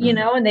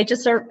 and they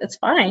just are, it's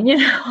fine.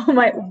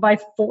 My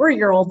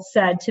 4-year-old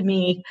said to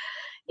me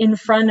in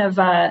front of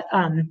a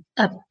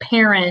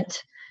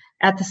parent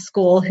at the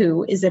school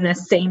who is in a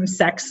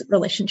same-sex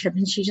relationship,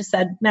 and she just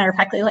said, matter of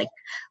factly, like,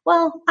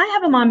 well, I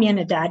have a mommy and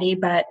a daddy,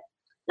 but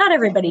not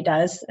everybody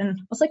does. And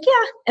I was like,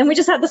 yeah. And we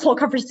just had this whole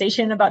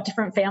conversation about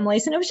different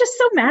families, and it was just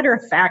so matter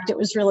of fact. It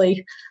was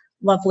really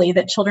lovely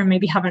that children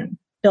maybe haven't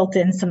built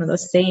in some of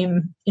those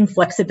same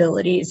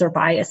inflexibilities or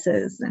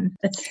biases, and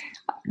it's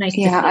nice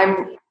to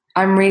see.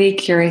 I'm really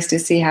curious to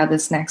see how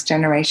this next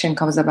generation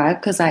comes about,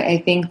 because I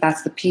think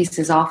that's the piece.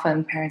 Is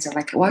often parents are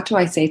like, what do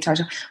I say to our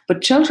child?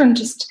 But children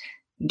just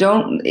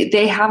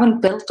they haven't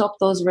built up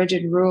those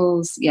rigid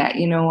rules yet.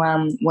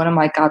 One of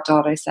my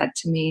goddaughters said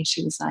to me,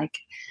 she was like,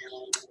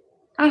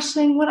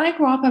 Aisling, when I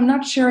grow up, I'm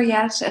not sure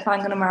yet if I'm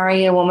going to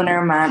marry a woman or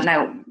a man.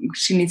 Now,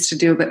 she needs to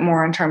do a bit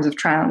more in terms of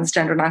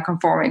transgender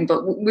non-conforming,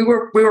 but we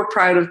were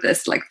proud of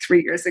this like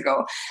 3 years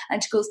ago.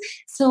 And she goes,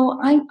 so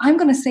I'm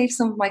going to save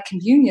some of my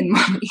communion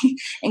money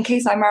in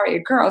case I marry a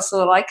girl so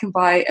that I can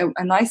buy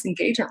a nice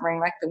engagement ring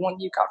like the one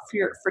you got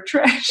for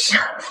Trish.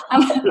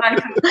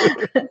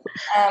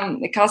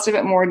 It cost a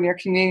bit more than your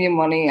communion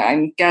money,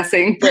 I'm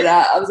guessing, but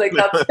I was like,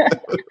 that's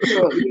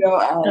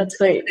cool, that's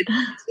sweet.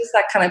 It's just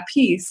that kind of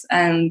piece.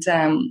 And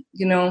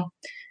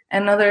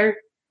another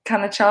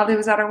kind of child who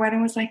was at our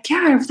wedding was like,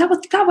 yeah,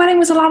 that wedding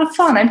was a lot of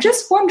fun. I'm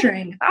just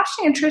wondering, if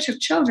Aisling and Trish have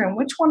children,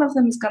 which one of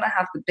them is going to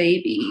have the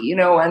baby,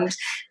 and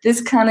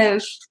this kind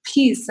of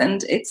piece.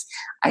 And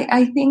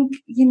I think,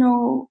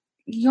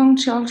 young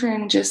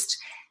children just,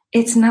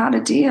 it's not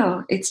a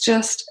deal. It's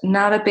just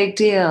not a big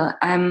deal.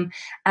 And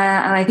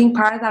I think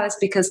part of that is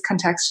because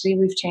contextually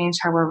we've changed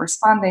how we're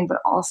responding, but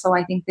also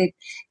I think that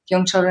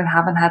young children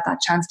haven't had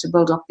that chance to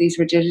build up these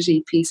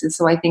rigidity pieces.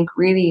 So I think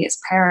really as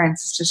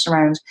parents, it's just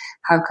around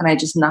how can I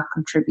just not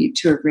contribute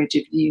to a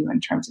rigid view in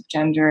terms of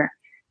gender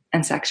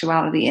and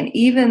sexuality. And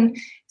even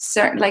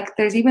certain, like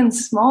there's even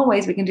small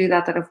ways we can do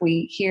that if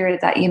we hear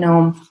that,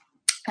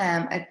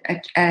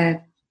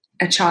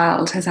 a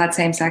child has had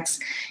same-sex,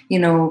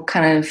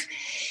 kind of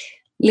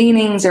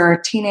leanings, or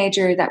a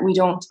teenager, that we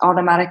don't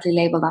automatically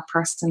label that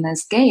person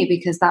as gay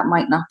because that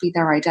might not be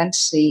their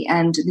identity.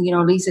 And,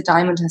 Lisa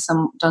Diamond has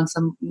done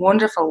some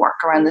wonderful work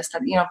around this,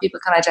 that,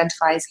 people can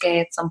identify as gay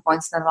at some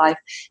points in their life,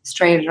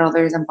 straight at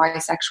others, and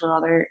bisexual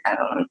at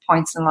other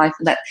points in life,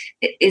 and that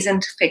it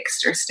isn't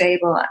fixed or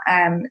stable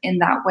in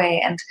that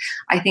way. And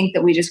I think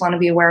that we just want to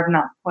be aware of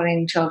not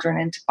putting children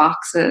into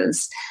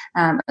boxes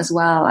as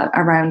well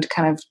around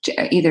kind of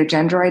either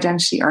gender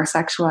identity or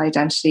sexual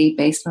identity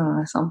based on an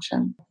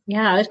assumption.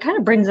 Yeah, it kind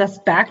of brings us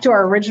back to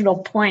our original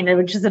point,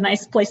 which is a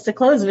nice place to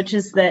close, which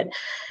is that,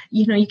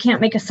 you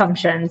can't make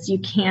assumptions. You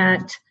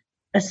can't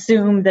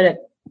assume that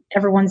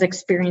everyone's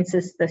experience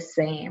is the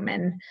same.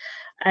 And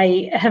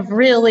I have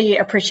really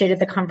appreciated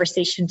the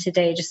conversation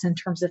today, just in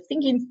terms of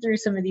thinking through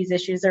some of these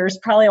issues. There's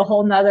probably a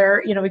whole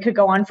nother, we could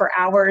go on for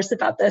hours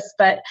about this,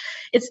 but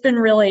it's been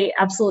really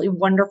absolutely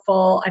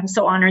wonderful. I'm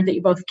so honored that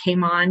you both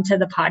came on to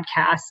the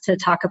podcast to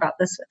talk about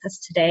this with us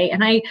today.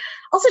 And I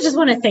also just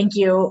want to thank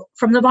you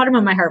from the bottom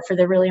of my heart for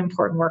the really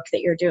important work that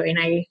you're doing.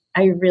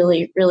 I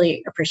really,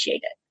 really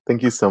appreciate it.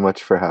 Thank you so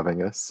much for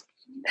having us.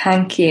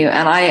 Thank you.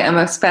 And I am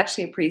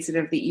especially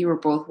appreciative that you were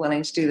both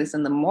willing to do this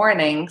in the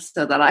morning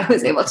so that I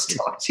was able to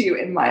talk to you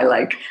in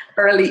my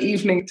early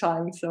evening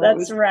time. So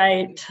that's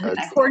right.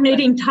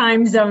 Coordinating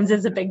time zones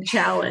is a big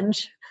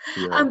challenge.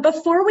 Yeah.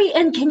 Before we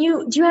end, do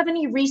you have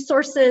any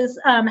resources?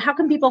 How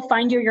can people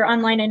find you? You're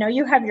online. I know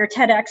you have your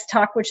TEDx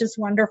talk, which is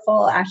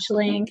wonderful,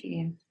 Aisling. Thank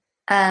you.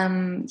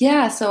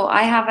 So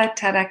I have a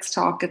TEDx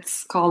talk.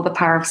 It's called The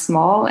Power of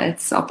Small.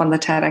 It's up on the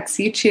TEDx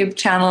YouTube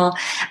channel.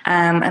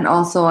 And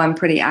also I'm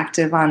pretty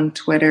active on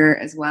Twitter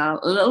as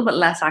well. A little bit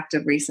less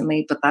active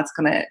recently, but that's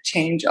going to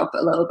change up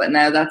a little bit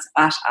now. That's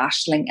at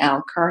Aisling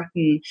L.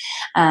 Curtin.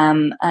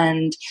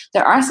 And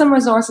there are some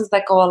resources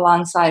that go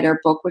alongside our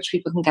book, which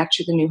people can get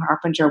through the New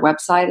Harbinger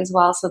website as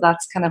well. So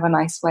that's kind of a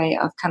nice way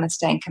of kind of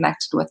staying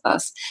connected with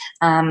us.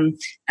 And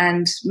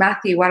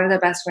Matthew, what are the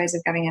best ways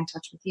of getting in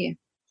touch with you?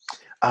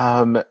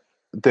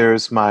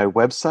 There's my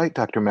website,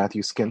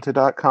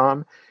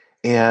 drmatthewskinta.com.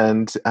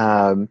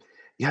 And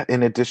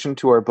in addition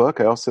to our book,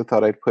 I also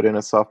thought I'd put in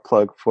a soft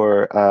plug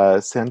for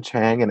Sen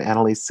Chang and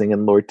Annalise Singh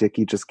and Lord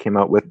Dickey just came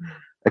out with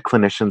a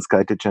clinician's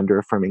guide to gender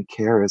affirming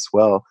care as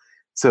well.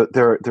 So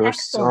there are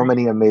so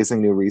many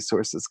amazing new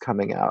resources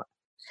coming out.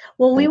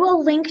 Well, we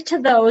will link to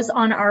those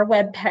on our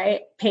web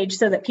page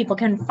so that people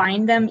can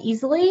find them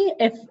easily.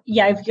 If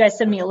you guys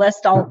send me a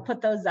list, I'll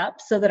put those up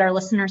so that our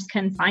listeners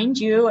can find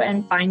you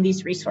and find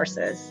these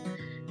resources.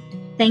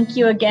 Thank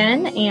you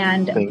again,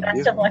 and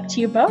best of luck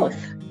to you both.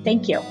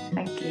 Thank you.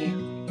 Thank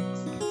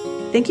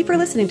you. Thank you for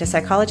listening to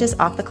Psychologists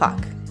Off the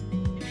Clock.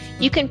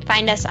 You can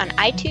find us on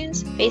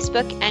iTunes,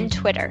 Facebook, and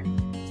Twitter.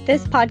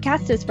 This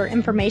podcast is for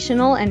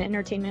informational and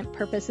entertainment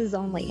purposes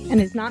only and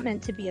is not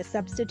meant to be a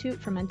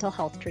substitute for mental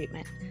health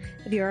treatment.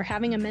 If you are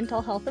having a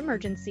mental health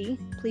emergency,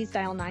 please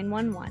dial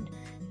 911.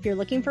 If you're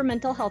looking for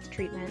mental health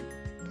treatment,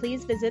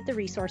 please visit the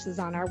resources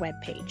on our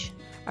webpage.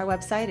 Our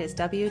website is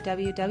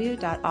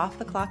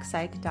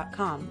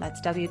www.offtheclockpsych.com.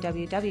 That's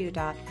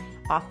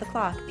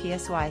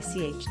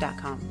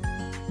www.offtheclockpsych.com.